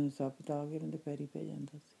ਇਹਨਾਂ ਨੂੰ ਸੱਪ ਤਾਂ ਆ ਕੇ ਇਹਨਾਂ ਦੇ ਪੈਰੀ ਪੈ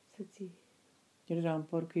ਜਾਂਦਾ ਸੀ। ਸੱਚੀ? ਜਿਹੜੇ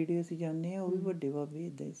ਰਾਮਪੁਰ ਖੇੜੇ ਅਸੀਂ ਜਾਂਦੇ ਹਾਂ, ਉਹ ਵੀ ਵੱਡੇ ਬਾਬੇ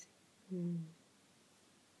ਇੱਦਾਂ ਹੀ ਸੀ।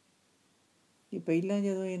 ਕਿ ਪਹਿਲਾਂ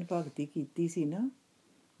ਜਦੋਂ ਇਹਨੇ ਭਗਤੀ ਕੀਤੀ ਸੀ ਨਾ,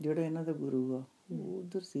 ਜਿਹੜਾ ਇਹਨਾਂ ਦਾ ਗੁਰੂ ਆ, ਉਹ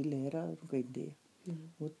ਉੱਧਰ ਸੀ, ਲਹਿਰਾ ਉਹਨੂੰ ਕਹਿੰਦੇ ਆ,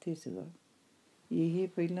 ਉੱਥੇ ਸੀਗਾ ਇਹ।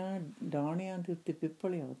 ਪਹਿਲਾਂ ਡਾਹਣਿਆਂ ਦੇ ਉੱਤੇ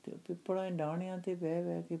ਪਿੱਪਲ ਆ, ਉੱਤੇ ਪਿੱਪਲਾਂ ਡਾਹਣਿਆਂ 'ਤੇ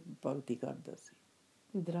ਬਹਿ ਕੇ ਭਗਤੀ ਕਰਦਾ ਸੀ।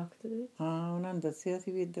 ਦਰਖਤ ਦੇ? ਹਾਂ, ਉਹਨਾਂ ਨੇ ਦੱਸਿਆ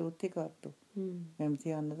ਸੀ ਵੀ ਇੱਦਾਂ ਉੱਥੇ ਕਰ ਦੋ।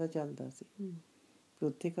 ਇਮਤਿਹਾਨ ਦਾ ਚੱਲਦਾ ਸੀ, ਫਿਰ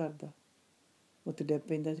ਉੱਥੇ ਕਰਦਾ। ਉੱਥੇ ਡਿੱਗ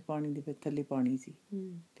ਪੈਂਦਾ ਸੀ ਪਾਣੀ ਦੇ, ਥੱਲੇ ਪਾਣੀ ਸੀ,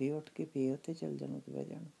 ਫੇਰ ਉੱਠ ਕੇ ਫੇਰ ਉੱਥੇ ਚੱਲ ਜਾਣਾ, ਉੱਥੇ ਬਹਿ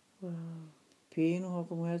ਜਾਣਾ। ਫੇਰ ਇਹਨੂੰ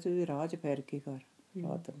ਹੁਕਮ ਹੋਇਆ ਸੀ ਵੀ ਰਾਹ 'ਚ ਫਿਰ ਕੇ ਕਰ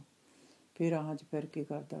ਰਾਤ ਨੂੰ। ਫਿਰ ਰਾਹ 'ਚ ਫਿਰ ਕੇ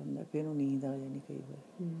ਕਰਦਾ ਹੁੰਦਾ, ਫਿਰ ਉਹਨੂੰ ਨੀਂਦ ਆ ਜਾਣੀ, ਕਈ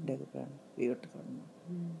ਵਾਰ ਡਿੱਗ ਪੈਣਾ, ਫੇਰ ਉੱਠ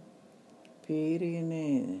ਖੜਨਾ। ਫਿਰ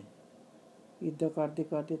ਇਹਨੇ ਇੱਦਾਂ ਕਰਦੇ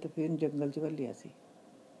ਕਰਦੇ ਤਾਂ ਫਿਰ ਜੰਗਲ 'ਚ ਘੱਲਿਆ ਸੀ।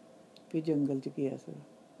 ਫਿਰ ਜੰਗਲ 'ਚ ਗਿਆ ਸੀ,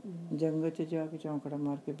 ਜੰਗਲ 'ਚ ਜਾ ਕੇ ਚੌਂਕੜਾ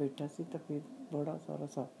ਮਾਰ ਕੇ ਬੈਠਾ ਸੀ, ਤਾਂ ਫਿਰ ਬੜਾ ਸਾਰਾ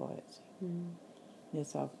ਸੱਪ ਆਇਆ ਸੀ। ਜੇ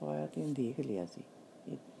ਸੱਪ ਆਇਆ ਤਾਂ ਇਹਨੇ ਦੇਖ ਲਿਆ ਸੀ,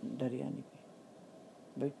 ਇਹ ਡਰਿਆ ਨਹੀਂ ਪਿਆ,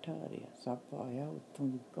 ਬੈਠਾ ਰਿਹਾ। ਸੱਪ ਆਇਆ, ਉੱਥੋਂ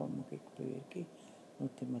ਦੀ ਘੁੰਮ ਕੇ ਫੇਰ ਕੇ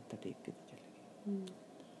ਉੱਥੇ ਮੱਥਾ ਟੇਕ ਕੇ ਤੇ ਚਲੇ ਗਏ।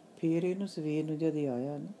 ਫਿਰ ਇਹਨੂੰ ਸਵੇਰ ਨੂੰ ਜਦ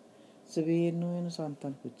ਆਇਆ ਨਾ, ਸਵੇਰ ਨੂੰ ਇਹਨੂੰ ਸੰਤਾਂ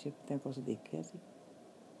ਨੇ ਪੁੱਛਿਆ ਤੈਂ ਕੁਛ ਦੇਖਿਆ ਸੀ?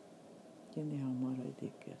 ਕਹਿੰਦੇ ਹਾਂ ਮਹਾਰਾਜ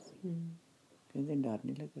ਦੇਖਿਆ ਸੀ। ਕਹਿੰਦੇ ਡਰ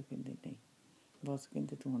ਨਹੀਂ ਲੱਗਾ? ਕਹਿੰਦੇ ਨਹੀਂ, ਬਸ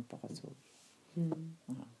ਕਹਿੰਦੇ ਤੂੰ ਹੁਣ ਪਾਸ ਹੋ ਗਈ।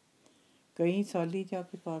 ਹਾਂ, ਕਈ ਸਾਲੀ ਜਾ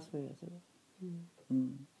ਕੇ ਪਾਸ ਹੋਇਆ ਸੀਗਾ।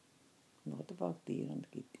 ਬਹੁਤ ਭਗਤੀ ਇਹਨਾਂ ਨੇ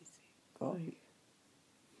ਕੀਤੀ ਸੀ, ਕਾਫੀ।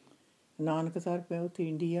 ਨਾਨਕਸਰ ਪਿਆ ਉੱਥੇ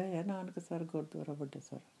ਇੰਡੀਆ ਹੈ, ਨਾਨਕਸਰ ਗੁਰਦੁਆਰਾ ਵੱਡਾ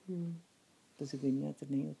ਸਾਰਾ। ਤੁਸੀਂ ਗਈਆਂ ਤਾਂ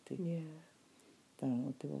ਨਹੀਂ ਉੱਥੇ? ਤਾਂ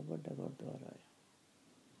ਉੱਥੇ ਬਹੁਤ ਵੱਡਾ ਗੁਰਦੁਆਰਾ ਆ।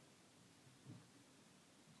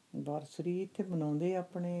 ਬਰਸਰੀ ਇੱਥੇ ਮਨਾਉਂਦੇ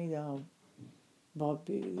ਆਪਣੇ, ਜਾਂ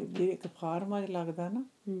ਬਾਬੇ ਜੇ ਇੱਕ ਫਾਰਮਾਂ 'ਚ ਲੱਗਦਾ ਨਾ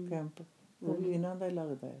ਕੈਂਪ, ਉਹ ਵੀ ਇਹਨਾਂ ਦਾ ਹੀ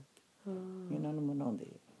ਲੱਗਦਾ ਹੈ। ਇਹਨਾਂ ਨੂੰ ਮਨਾਉਂਦੇ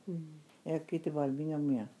ਆ। ਇੱਕ ਕਿਤੇ ਬਰਮਿੰਘਮ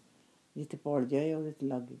ਆ, ਜਿੱਥੇ ਪੌੜ ਜਾਏ ਉਹਦੇ 'ਤੇ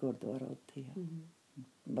ਲਾਗੇ ਗੁਰਦੁਆਰਾ, ਉੱਥੇ ਆ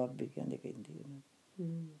ਬਾਬੇ ਕਹਿੰਦੇ ਉਹਨਾਂ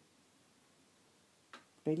ਨੂੰ।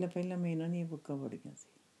 ਪਹਿਲਾਂ ਮੈਂ ਇਹਨਾਂ ਦੀਆਂ ਬੁੱਕਾਂ ਪੜ੍ਹੀਆਂ ਸੀ।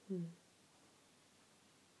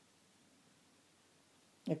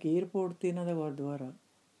 ਇੱਕ ਏਅਰਪੋਰਟ 'ਤੇ ਇਹਨਾਂ ਦਾ ਗੁਰਦੁਆਰਾ,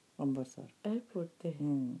 ਅੰਮ੍ਰਿਤਸਰ ਏਅਰਪੋਰਟ 'ਤੇ।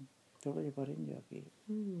 ਥੋੜ੍ਹਾ ਜਿਹਾ ਪਰੇ ਨੂੰ ਜਾ ਕੇ,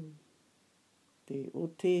 ਅਤੇ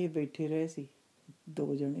ਉੱਥੇ ਇਹ ਬੈਠੇ ਰਹੇ ਸੀ,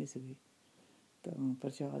 2 ਜਣੇ ਸੀਗੇ। ਤਾਂ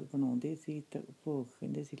ਪ੍ਰਸ਼ਾਦ ਬਣਾਉਂਦੇ ਸੀ, ਤਾਂ ਭੋਗ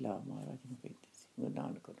ਕਹਿੰਦੇ ਸੀ ਲਾ ਮਹਾਰਾਜ ਨੂੰ, ਕਹਿੰਦੇ ਸੀ ਗੁਰੂ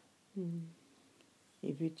ਨਾਨਕ ਨੂੰ।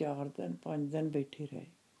 ਇਹ ਵੀ 4 ਦਿਨ 5 ਦਿਨ ਬੈਠੇ ਰਹੇ,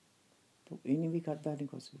 ਇਹਨੇ ਵੀ ਖਾਧਾ ਨਹੀਂ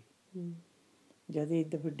ਕੁਛ ਵੀ। ਜਦ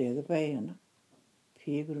ਇੱਦਾਂ ਫਿਰ ਡਿੱਗ ਪਏ ਆ ਨਾ,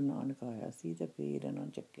 ਫਿਰ ਗੁਰੂ ਨਾਨਕ ਆਇਆ ਸੀ, ਅਤੇ ਫਿਰ ਇਹਨਾਂ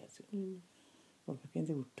ਨੂੰ ਚੱਕਿਆ ਸੀ। ਉਹ ਫਿਰ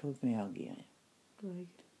ਕਹਿੰਦੇ ਉੱਠੋ, ਮੈਂ ਆ ਗਿਆ ਆ।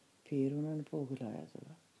 ਫਿਰ ਉਹਨਾਂ ਨੇ ਭੋਗ ਲਾਇਆ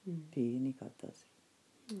ਸੀਗਾ, ਫਿਰ ਨਹੀਂ ਖਾਧਾ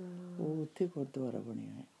ਸੀ। ਉਹ ਉੱਥੇ ਗੁਰਦੁਆਰਾ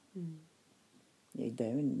ਬਣਿਆ ਆ, ਇੱਦਾਂ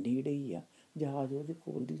ਐਵੇਂ ਨੇੜੇ ਹੀ ਆ, ਜਹਾਜ਼ ਉਹਦੇ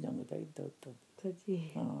ਕੋਲ ਦੀ ਲੰਘਦਾ ਇੱਦਾਂ ਉੱਤੋਂ।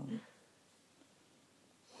 ਹਾਂ,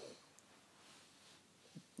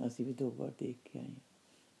 ਅਸੀਂ ਵੀ 2 ਵਾਰ ਦੇਖ ਕੇ ਆਏ ਹਾਂ।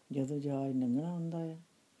 ਜਦੋਂ ਜਹਾਜ਼ ਲੰਘਣਾ ਹੁੰਦਾ ਆ,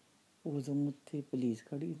 ਉਦੋਂ ਉੱਥੇ ਪੁਲਿਸ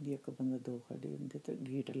ਖੜ੍ਹੀ ਹੁੰਦੀ, ਇੱਕ ਬੰਦਾ 2 ਖੜ੍ਹੇ ਹੁੰਦੇ, ਅਤੇ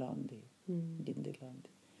ਗੇਟ ਲਾਉਂਦੇ, ਜਿੰਦੇ ਲਾਉਂਦੇ।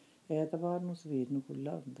 ਐਤਵਾਰ ਨੂੰ ਸਵੇਰ ਨੂੰ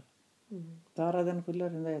ਖੁੱਲ੍ਹਾ ਹੁੰਦਾ, ਸਾਰਾ ਦਿਨ ਖੁੱਲ੍ਹਾ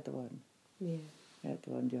ਰਹਿੰਦਾ ਐਤਵਾਰ ਨੂੰ।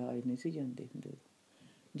 ਐਤਵਾਰ ਜਹਾਜ਼ ਨਹੀਂ ਸੀ ਜਾਂਦੇ ਹੁੰਦੇ,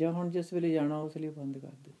 ਜਾਂ ਹੁਣ ਜਿਸ ਵੇਲੇ ਜਾਣਾ ਉਸ ਵੇਲੇ ਬੰਦ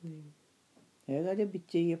ਕਰ ਦਿੱਤੇ। ਹੈਗਾ ਜੇ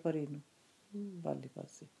ਵਿੱਚ ਹੀ ਹੈ ਪਰੇ ਨੂੰ, ਪਾਲੇ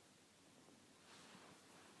ਪਾਸੇ।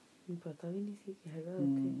 ਪਤਾ ਵੀ ਨਹੀਂ ਸੀ ਹੈਗਾ,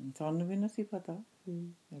 ਸਾਨੂੰ ਵੀ ਨਾ ਸੀ ਪਤਾ।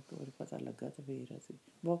 ਇੱਕ ਵਾਰ ਪਤਾ ਲੱਗਾ ਤਾਂ ਫੇਰ ਅਸੀਂ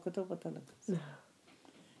ਬੁੱਕ ਤੋਂ ਪਤਾ ਲੱਗਾ ਸੀ।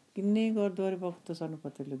 ਕਿੰਨੇ ਗੁਰਦੁਆਰੇ ਬੁੱਕ ਤੋਂ ਸਾਨੂੰ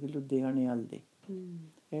ਪਤਾ ਲੱਗੇ, ਲੁਧਿਆਣੇ ਵੱਲ ਦੇ।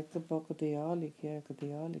 ਇੱਕ ਬੁੱਕ ਤੇ ਆ ਲਿਖਿਆ, ਇੱਕ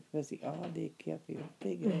ਤੇ ਆ ਲਿਖਿਆ, ਅਸੀਂ ਆ ਦੇਖਿਆ, ਫਿਰ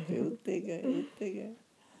ਉੱਤੇ ਗਏ, ਫਿਰ ਉੱਤੇ ਗਏ, ਉੱਤੇ ਗਏ,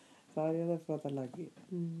 ਸਾਰਿਆਂ ਦਾ ਪਤਾ ਲੱਗ ਗਿਆ।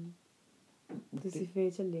 ਤੁਸੀਂ ਫੇਰ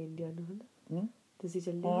ਚੱਲੇ ਇੰਡੀਆ ਨੂੰ, ਹਨਾ? ਤੁਸੀਂ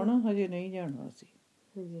ਚੱਲੇ ਹੁਣ ਹਜੇ ਨਹੀਂ ਜਾਣਾ ਅਸੀਂ।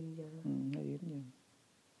 ਹਜੇ ਨਹੀਂ ਜਾਣਾ? ਹਜੇ ਨਹੀਂ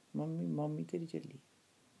ਜਾਣਾ। ਮੰਮੀ ਤੇਰੀ ਚੱਲੀ।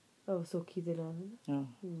 ਉਹ ਸੋਖੀ ਦੇ ਨਾਲ, ਹਨਾ? ਹਾਂ।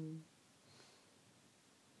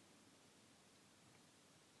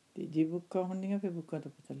 ਤੇ ਜੇ ਬੁੱਕਾਂ ਹੁੰਦੀਆਂ ਫਿਰ ਬੁੱਕਾਂ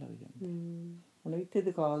ਤੋਂ ਪਤਾ ਲੱਗ ਜਾਂਦਾ। ਹੁਣ ਇੱਥੇ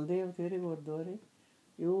ਦਿਖਾਲਦੇ ਆ ਬਥੇਰੇ ਗੁਰਦੁਆਰੇ,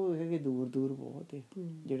 ਉਹ ਹੈਗੇ ਦੂਰ ਦੂਰ ਬਹੁਤ ਹੈ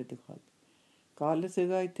ਜਿਹੜੇ ਦਿਖਾਲਦੇ। ਕੱਲ੍ਹ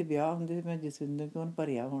ਸੀਗਾ ਇੱਥੇ ਵਿਆਹ ਹੁੰਦੇ, ਮੈਂ ਜਸਵਿੰਦਰ ਕੌਰ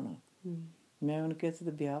ਭਰਿਆ ਹੋਣਾ, ਮੈਂ ਉਹਨੂੰ ਕਿਹਾ ਸੀ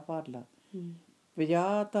ਤੇ ਵਿਆਹ ਭਰ ਲਾ।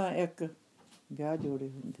 50 ਤਾਂ ਇੱਕ ਵਿਆਹ ਜੋੜੇ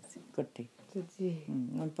ਹੁੰਦੇ ਸੀ ਇਕੱਠੇ।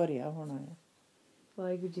 ਹੁਣ ਭਰਿਆ ਹੋਣਾ ਆ।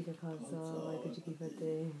 ਵਾਹਿਗੁਰੂ ਜੀ ਕਾ ਖਾਲਸਾ, ਵਾਹਿਗੁਰੂ ਜੀ ਕੀ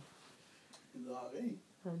ਫਤਿਹ।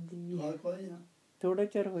 ਹਾਂਜੀ, ਥੋੜਾ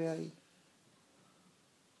ਚਿਰ ਹੋਇਆ ਸੀ।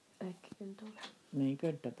 1 ਘੰਟਾ ਨਹੀਂ,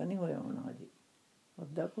 ਘੰਟਾ ਤਾਂ ਨਹੀਂ ਹੋਇਆ ਹੋਣਾ ਹਜੇ,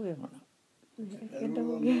 ਅੱਧਾ ਕੁ ਹੋਇਆ ਹੋਣਾ। 1 ਘੰਟਾ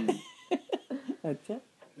ਹੋ ਗਿਆ। ਅੱਛਾ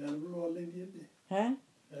ਹੈ,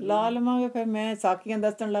 ਲਾ ਲਵਾਂਗੇ ਫਿਰ। ਮੈਂ ਸਾਖੀਆਂ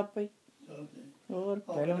ਦੱਸਣ ਲੱਗ ਪਈ, ਹੋਰ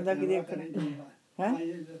ਫਿਲਮ ਦਾ ਕੀ ਦੇਖਣਾ ਹੈ।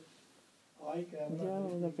 ਜਾ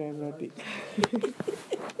ਉਹਦਾ ਕੈਮਰਾ ਤੇ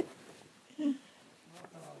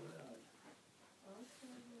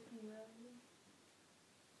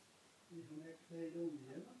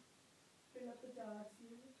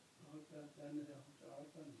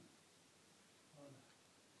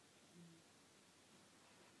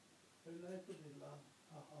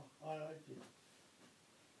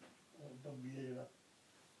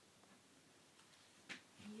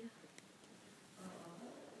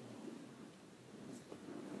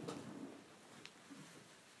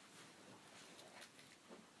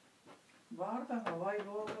ਬਾਹਰ ਤਾਂ ਹਵਾ ਹੀ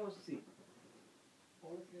ਬਹੁਤ ਸੀ।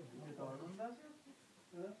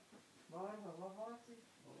 ਬਾਹਰ ਹਵਾ ਬਹੁਤ ਸੀ।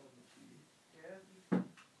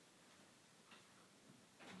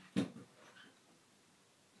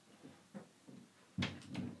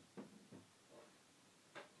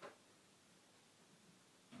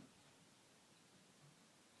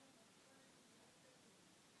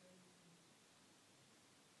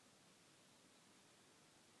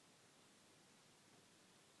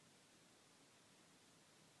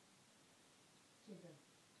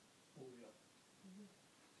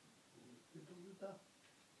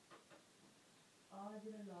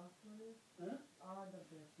 ਜਿਹੜਾ ਲਾਸਟ ਵਾਲਾ ਆ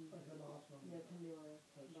ਦੱਬਿਆ ਸੀ, ਜਾਂ ਥੱਲੇ ਵਾਲਾ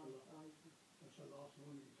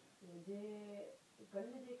ਜੇ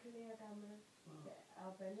ਇਕੱਲੇ ਦੇਖਣੇ ਆ ਕਮਰੇ, ਆ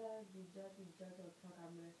ਪਹਿਲਾ, ਦੂਜਾ, ਤੀਜਾ, ਚੌਥਾ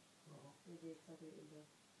ਕਮਰਾ ਤੇ ਦੇਖ ਸਕਦੇ ਇੱਦਾਂ।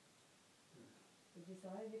 ਜੇ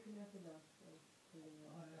ਸਾਰੇ ਦੇਖਣੇ ਆ ਫਿਰ ਲਾਸਟ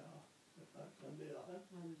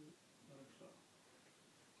ਹਾਂਜੀ।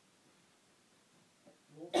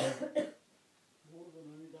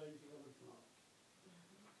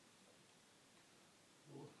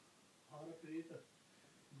 ਹਰਪ੍ਰੀਤ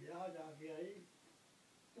ਵਿਆਹ ਜਾ ਕੇ ਆਈ,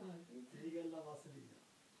 ਸਹੀ ਗੱਲ ਆ, ਵਸ ਦੀ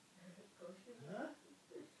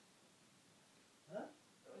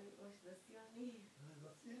ਦੱਸਿਆ ਨਹੀਂ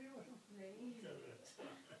ਕੁਛ ਨਹੀਂ।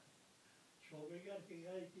 ਸ਼ੋਪਿੰਗ ਕਰਕੇ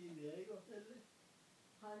ਆਈ, ਕੀ ਲਿਆਈ ਕੁਛ ਤੇਰੇ?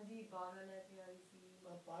 ਹਾਂਜੀ, ਬਾਗਾ ਲੈ ਕੇ ਆਈ ਸੀ।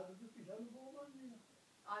 ਪੱਗ ਦੀ ਪਿਛਾ ਨੂੰ ਬਹੁਤ ਬਣਨੀ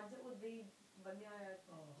ਆ। ਅੱਜ ਉਦਾਂ ਹੀ ਬੰਨਿਆ ਹੋਇਆ,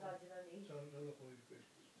 ਚੱਜ ਦਾ ਨਹੀਂ। ਚਲੋ ਕੋਈ ਨਹੀਂ।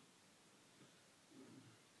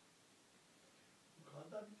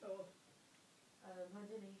 ਖਾਧਾ ਪੀਤਾ ਵਾ?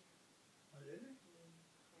 ਹਜੇ ਨਹੀਂ। ਹਜੇ ਨਹੀਂ?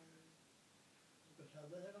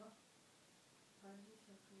 ਪ੍ਰਸ਼ਾਦਾ ਛਕਣਾ? ਹਾਂਜੀ,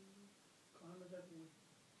 ਛਕਾਂਗੇ। ਖਾਣ ਲੱਗਾ ਕੀ?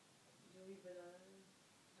 ਜੋ ਵੀ ਬਣਾਇਆ,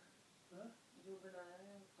 ਜੋ ਬਣਾਇਆ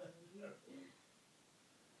ਹੈ ਉਹ ਖਾਵਾਂਗੀ।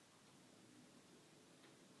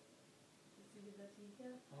 ਤੁਸੀਂ ਕਿੱਦਾਂ, ਠੀਕ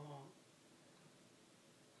ਹੈ? ਹਾਂ।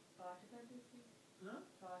 ਪਾਠ ਕਰਦੇ ਸੀ?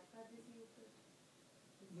 ਪਾਠ ਕਰਦੇ ਸੀ ਉੱਪਰ?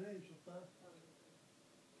 ਨਹੀਂ, ਸੁੱਤਾ।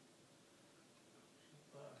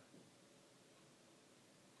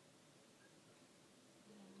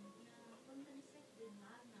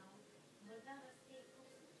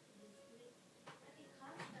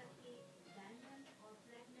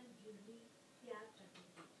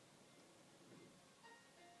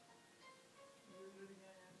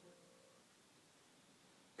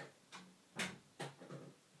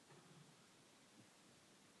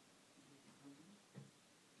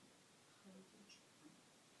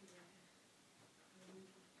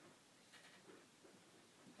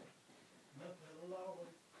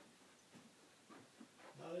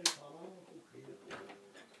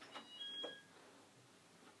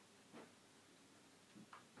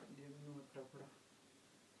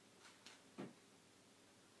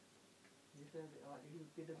 ਜਿਹੜੀ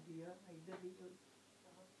ਉੱਤੇ ਡੱਬੀ ਆ ਇੱਧਰ ਦੀ,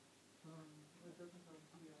 ਹਾਂ ਇੱਧਰ ਤੋਂ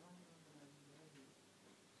ਸਬਜ਼ੀ ਆ।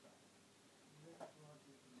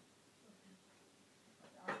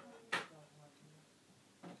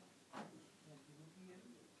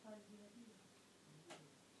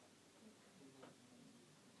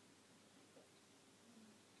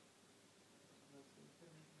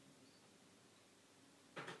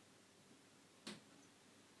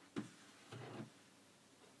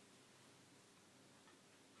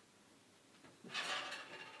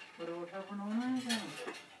 ਪਰੌਠਾ ਬਣਾਉਣਾ ਹੈ ਜਾਂ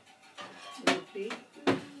ਰੋਟੀ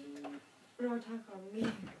ਪਰੌਠਾ ਖਾਵਾਂਗੀ।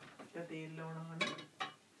 ਜਾਂ ਤੇਲ ਲਾਉਣਾ ਹੈ ਨਾ?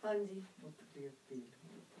 ਹਾਂਜੀ ਉੱਥੇ ਤੇਲ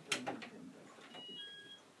ਪਤਾ ਨਹੀਂ ਜਾਂਦਾ।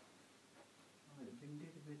 ਭਿੰਡੀ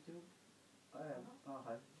ਦੇ ਵਿੱਚ ਆਹ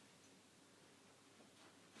ਹੈ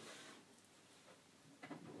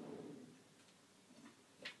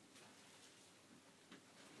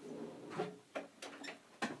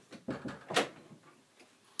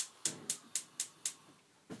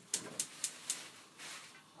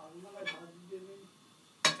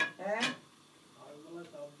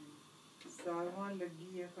ਸਾਲਵਾਂ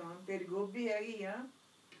ਲੱਗੀ ਆ ਖਾਣ। ਤੇਰੀ ਗੋਭੀ ਹੈਗੀ ਆ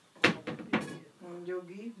ਹੁਣ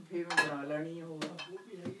ਜੋਗੀ, ਫਿਰ ਮੈਂ ਬਣਾ ਲੈਣੀ ਆ। ਹੋਰ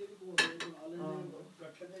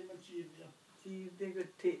ਚੀਰ ਦੇ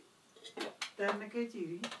ਗੱਠੇ 3 ਕੇ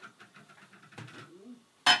ਚੀਰੀ,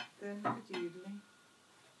 3 ਕੇ ਚੀਰ ਲਈ।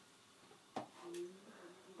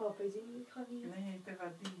 ਪਾਪਾ ਜੀ ਨੇ ਖਾਣੀ ਹੈ? ਨਹੀਂ ਤਾਂ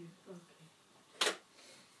ਖਾਧੀ ਹੈ,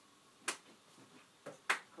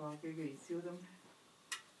 ਖਾ ਕੇ ਗਈ ਸੀ ਉਦੋਂ।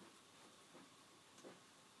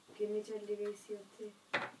 ਕਿੰਨੀ ਚੱਲੀ ਗਈ ਸੀ ਉੱਥੇ?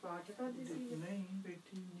 ਪਾਠ ਕਰਦੀ ਸੀ? ਨਹੀਂ,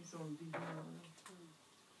 ਬੈਠੀ ਨਹੀਂ ਸੁਣਦੀ ਸੀ ਨਾਲ।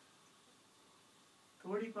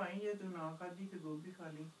 ਥੋੜੀ ਪਾਈ ਜੇ ਤੂੰ ਨਾ ਖਾਧੀ ਤੇ ਗੋਭੀ ਖਾ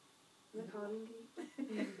ਲਈ। ਮੈਂ ਖਾ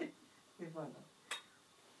ਲੂੰਗੀ। ਤੇ ਪਾ ਲਾ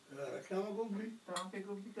ਰੱਖਿਆ ਮੈਂ ਗੋਭੀ ਤਾਂ ਫੇ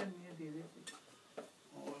ਗੋਭੀ ਕਰਨੀ ਹੈ, ਦੇ ਦੇ ਤੇ।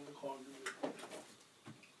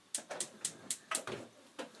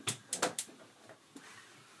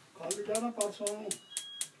 ਕੱਲ ਜਾਣਾ ਪਰਸੋਂ ਨੂੰ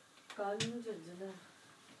ਕੱਲ ਨੂੰ ਚੱਲ ਜਾਣਾ।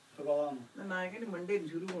 ਸਵਾਲਾਂ ਨੂੰ ਨਾ ਕਿ ਮੰਡੇ ਨੂੰ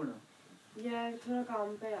ਸ਼ੁਰੂ ਹੋਣਾ। ਯਾਰ ਥੋੜਾ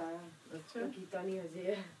ਕੰਮ ਪਿਆ ਆ। ਅੱਛਾ ਕੀਤਾ ਨਹੀਂ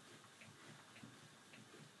ਹਜੇ।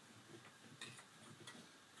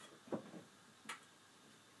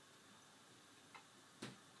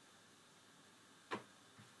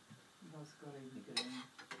 ਬਸ ਕਰ ਹੀ ਨਿਕਲਣਾ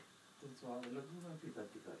ਤੇ ਸਵਾਦ ਲੱਗੂਗਾ ਫਿਰ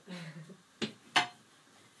ਕਰਦੀ ਕਰ।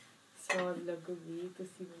 ਸਵਾਦ ਲੱਗੂਗੀ,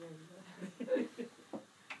 ਤੁਸੀਂ ਬਣਾਉਂਗਾ।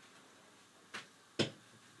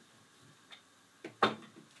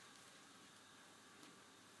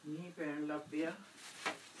 ਮੀਂਹ ਪੈਣ ਲੱਗ ਪਿਆ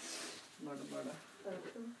ਮਾੜਾ ਮਾੜਾ।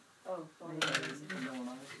 ਆਹ ਪਾਣੀ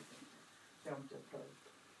ਬਣਾਉਣਾ ਚਮਚਾ ਫੜਾ।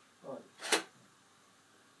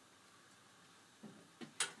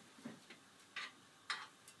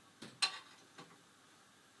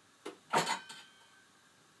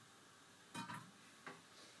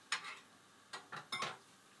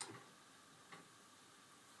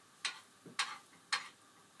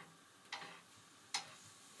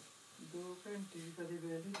 दो घंटे कदे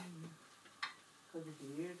बेहद कदे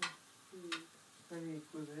डेढ़ कदे एक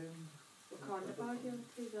बजे खंड पा के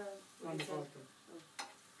ਉੱਥੇ ਜਾ खंड पा के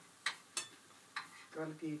कल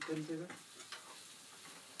कीर्तन से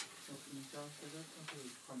अपनी चाह से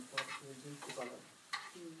खंड पा के दिन चुका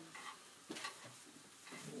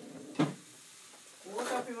वो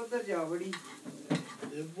तो फिर उधर जा बड़ी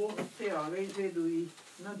ਦੇਵੋ ਉੱਥੇ ਆ ਗਈ ਫੇ ਦੂਈ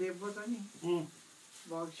ਨਾ ਦੇਵੋ ਤਾਂ ਨਹੀਂ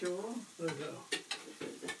ਬਾਗਸ਼ੋ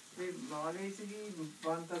ਤੇ ਆ ਗਈ ਸੀਗੀ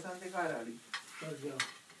ਬੰਤਾ ਸਾਂ ਦੇ ਘਰ ਵਾਲੀ। ਅੱਛਾ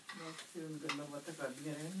ਬਸ ਫਿਰ ਉਹ ਗੱਲਾਂ ਬਾਤਾਂ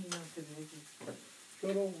ਕਰਦੀਆਂ ਰਹਿਣਗੀਆਂ ਉੱਥੇ ਬਹਿ ਕੇ।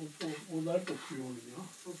 ਚਲੋ ਉਹਦਾ ਟੁੱਕੀ ਹੋਣੀ ਆ।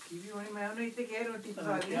 ਭੁੱਖੀ ਵੀ ਹੋਣੀ। ਮੈਂ ਉਹਨੂੰ ਇੱਥੇ ਕਿਹਾ ਰੋਟੀ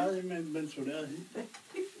ਪਕਾ ਲਈ। ਕਿਹਾ ਸੀ ਮੈਂ ਸੁਣਿਆ ਸੀ।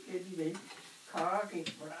 ਇਹਦੀ ਬਈ ਖਾ ਕੇ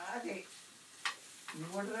ਬਣਾ ਕੇ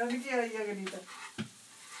ਮੋਟਰਾਂ ਵੀ ਕੀ ਆਈ ਆ ਗਲੀ ਤਾਂ।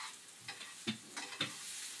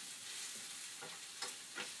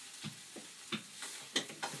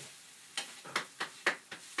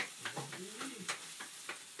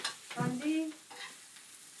 ਹਾਂਜੀ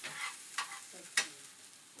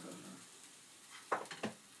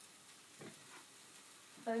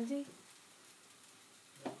ਹਾਂਜੀ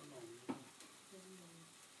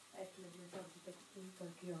ਇੱਕ ਮਿੰਟ ਮੈਂ ਸਬਜ਼ੀ ਤੱਕ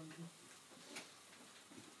ਕਰਕੇ ਆਉਂਗੀ।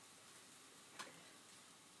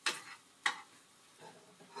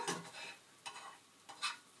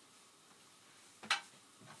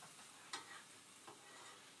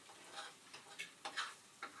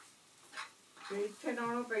 ਤੇ ਇੱਥੇ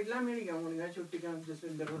ਨਾਲੋਂ ਪਹਿਲਾਂ ਮਿਲੀਆਂ ਹੋਣੀਆਂ ਛੁੱਟੀਆਂ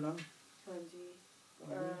ਜਸਵਿੰਦਰ ਹੋਣਾ ਨੂੰ। ਹਾਂਜੀ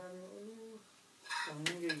ਉਹਨੂੰ ਸਮਝ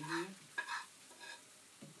ਗਈ ਸੀ।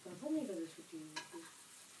 ਪਤਾ ਨਹੀਂ ਕਦੋਂ ਛੁੱਟੀ ਹੋਈ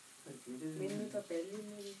ਸੀ। ਮੈਨੂੰ ਤਾਂ ਪਹਿਲੀ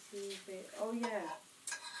ਮਿਲੀ ਸੀ ਤੇ oh yeah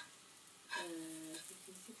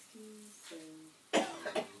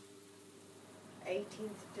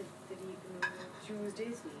 18th ਤਰੀਕ ਨੂੰ Tuesday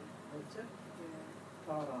ਸੀ। ਅੱਛਾ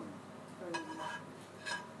 18 ਹਾਂਜੀ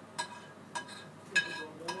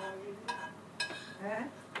ਹੈ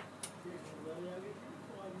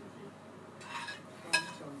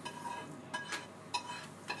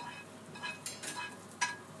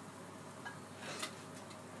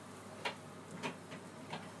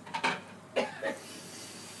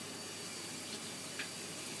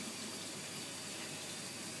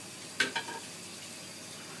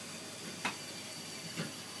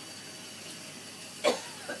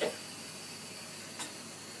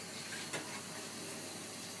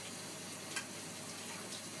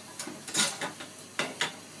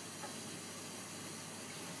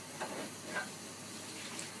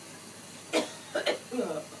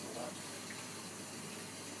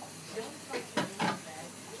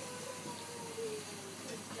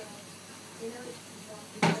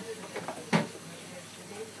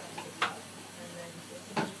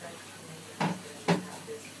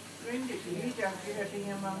ਕਰਕੇ ਹਟੀ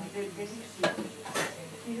ਆ ਮੰਮੀ ਦੇ ਅੱਗੇ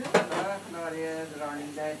ਸਾਰਾ ਖਿਲਾਰਿਆ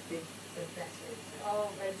ਦਰਾਣੀ ਦਾ ਇੱਥੇ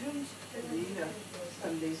ਜੀ ਆ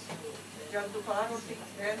ਥੱਲੇ ਜਦ ਦੁਪਹਿਰ ਰੋਟੀ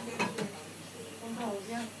ਰਹਿੰਦੇ ਉਹਨਾਂ ਹੋ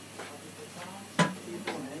ਗਿਆ ਕੀ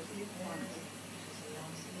ਹੋਣਾ ਕੀ ਹੋਣਾ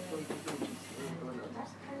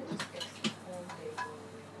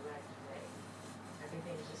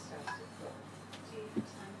Everything just starts to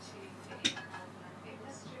flow.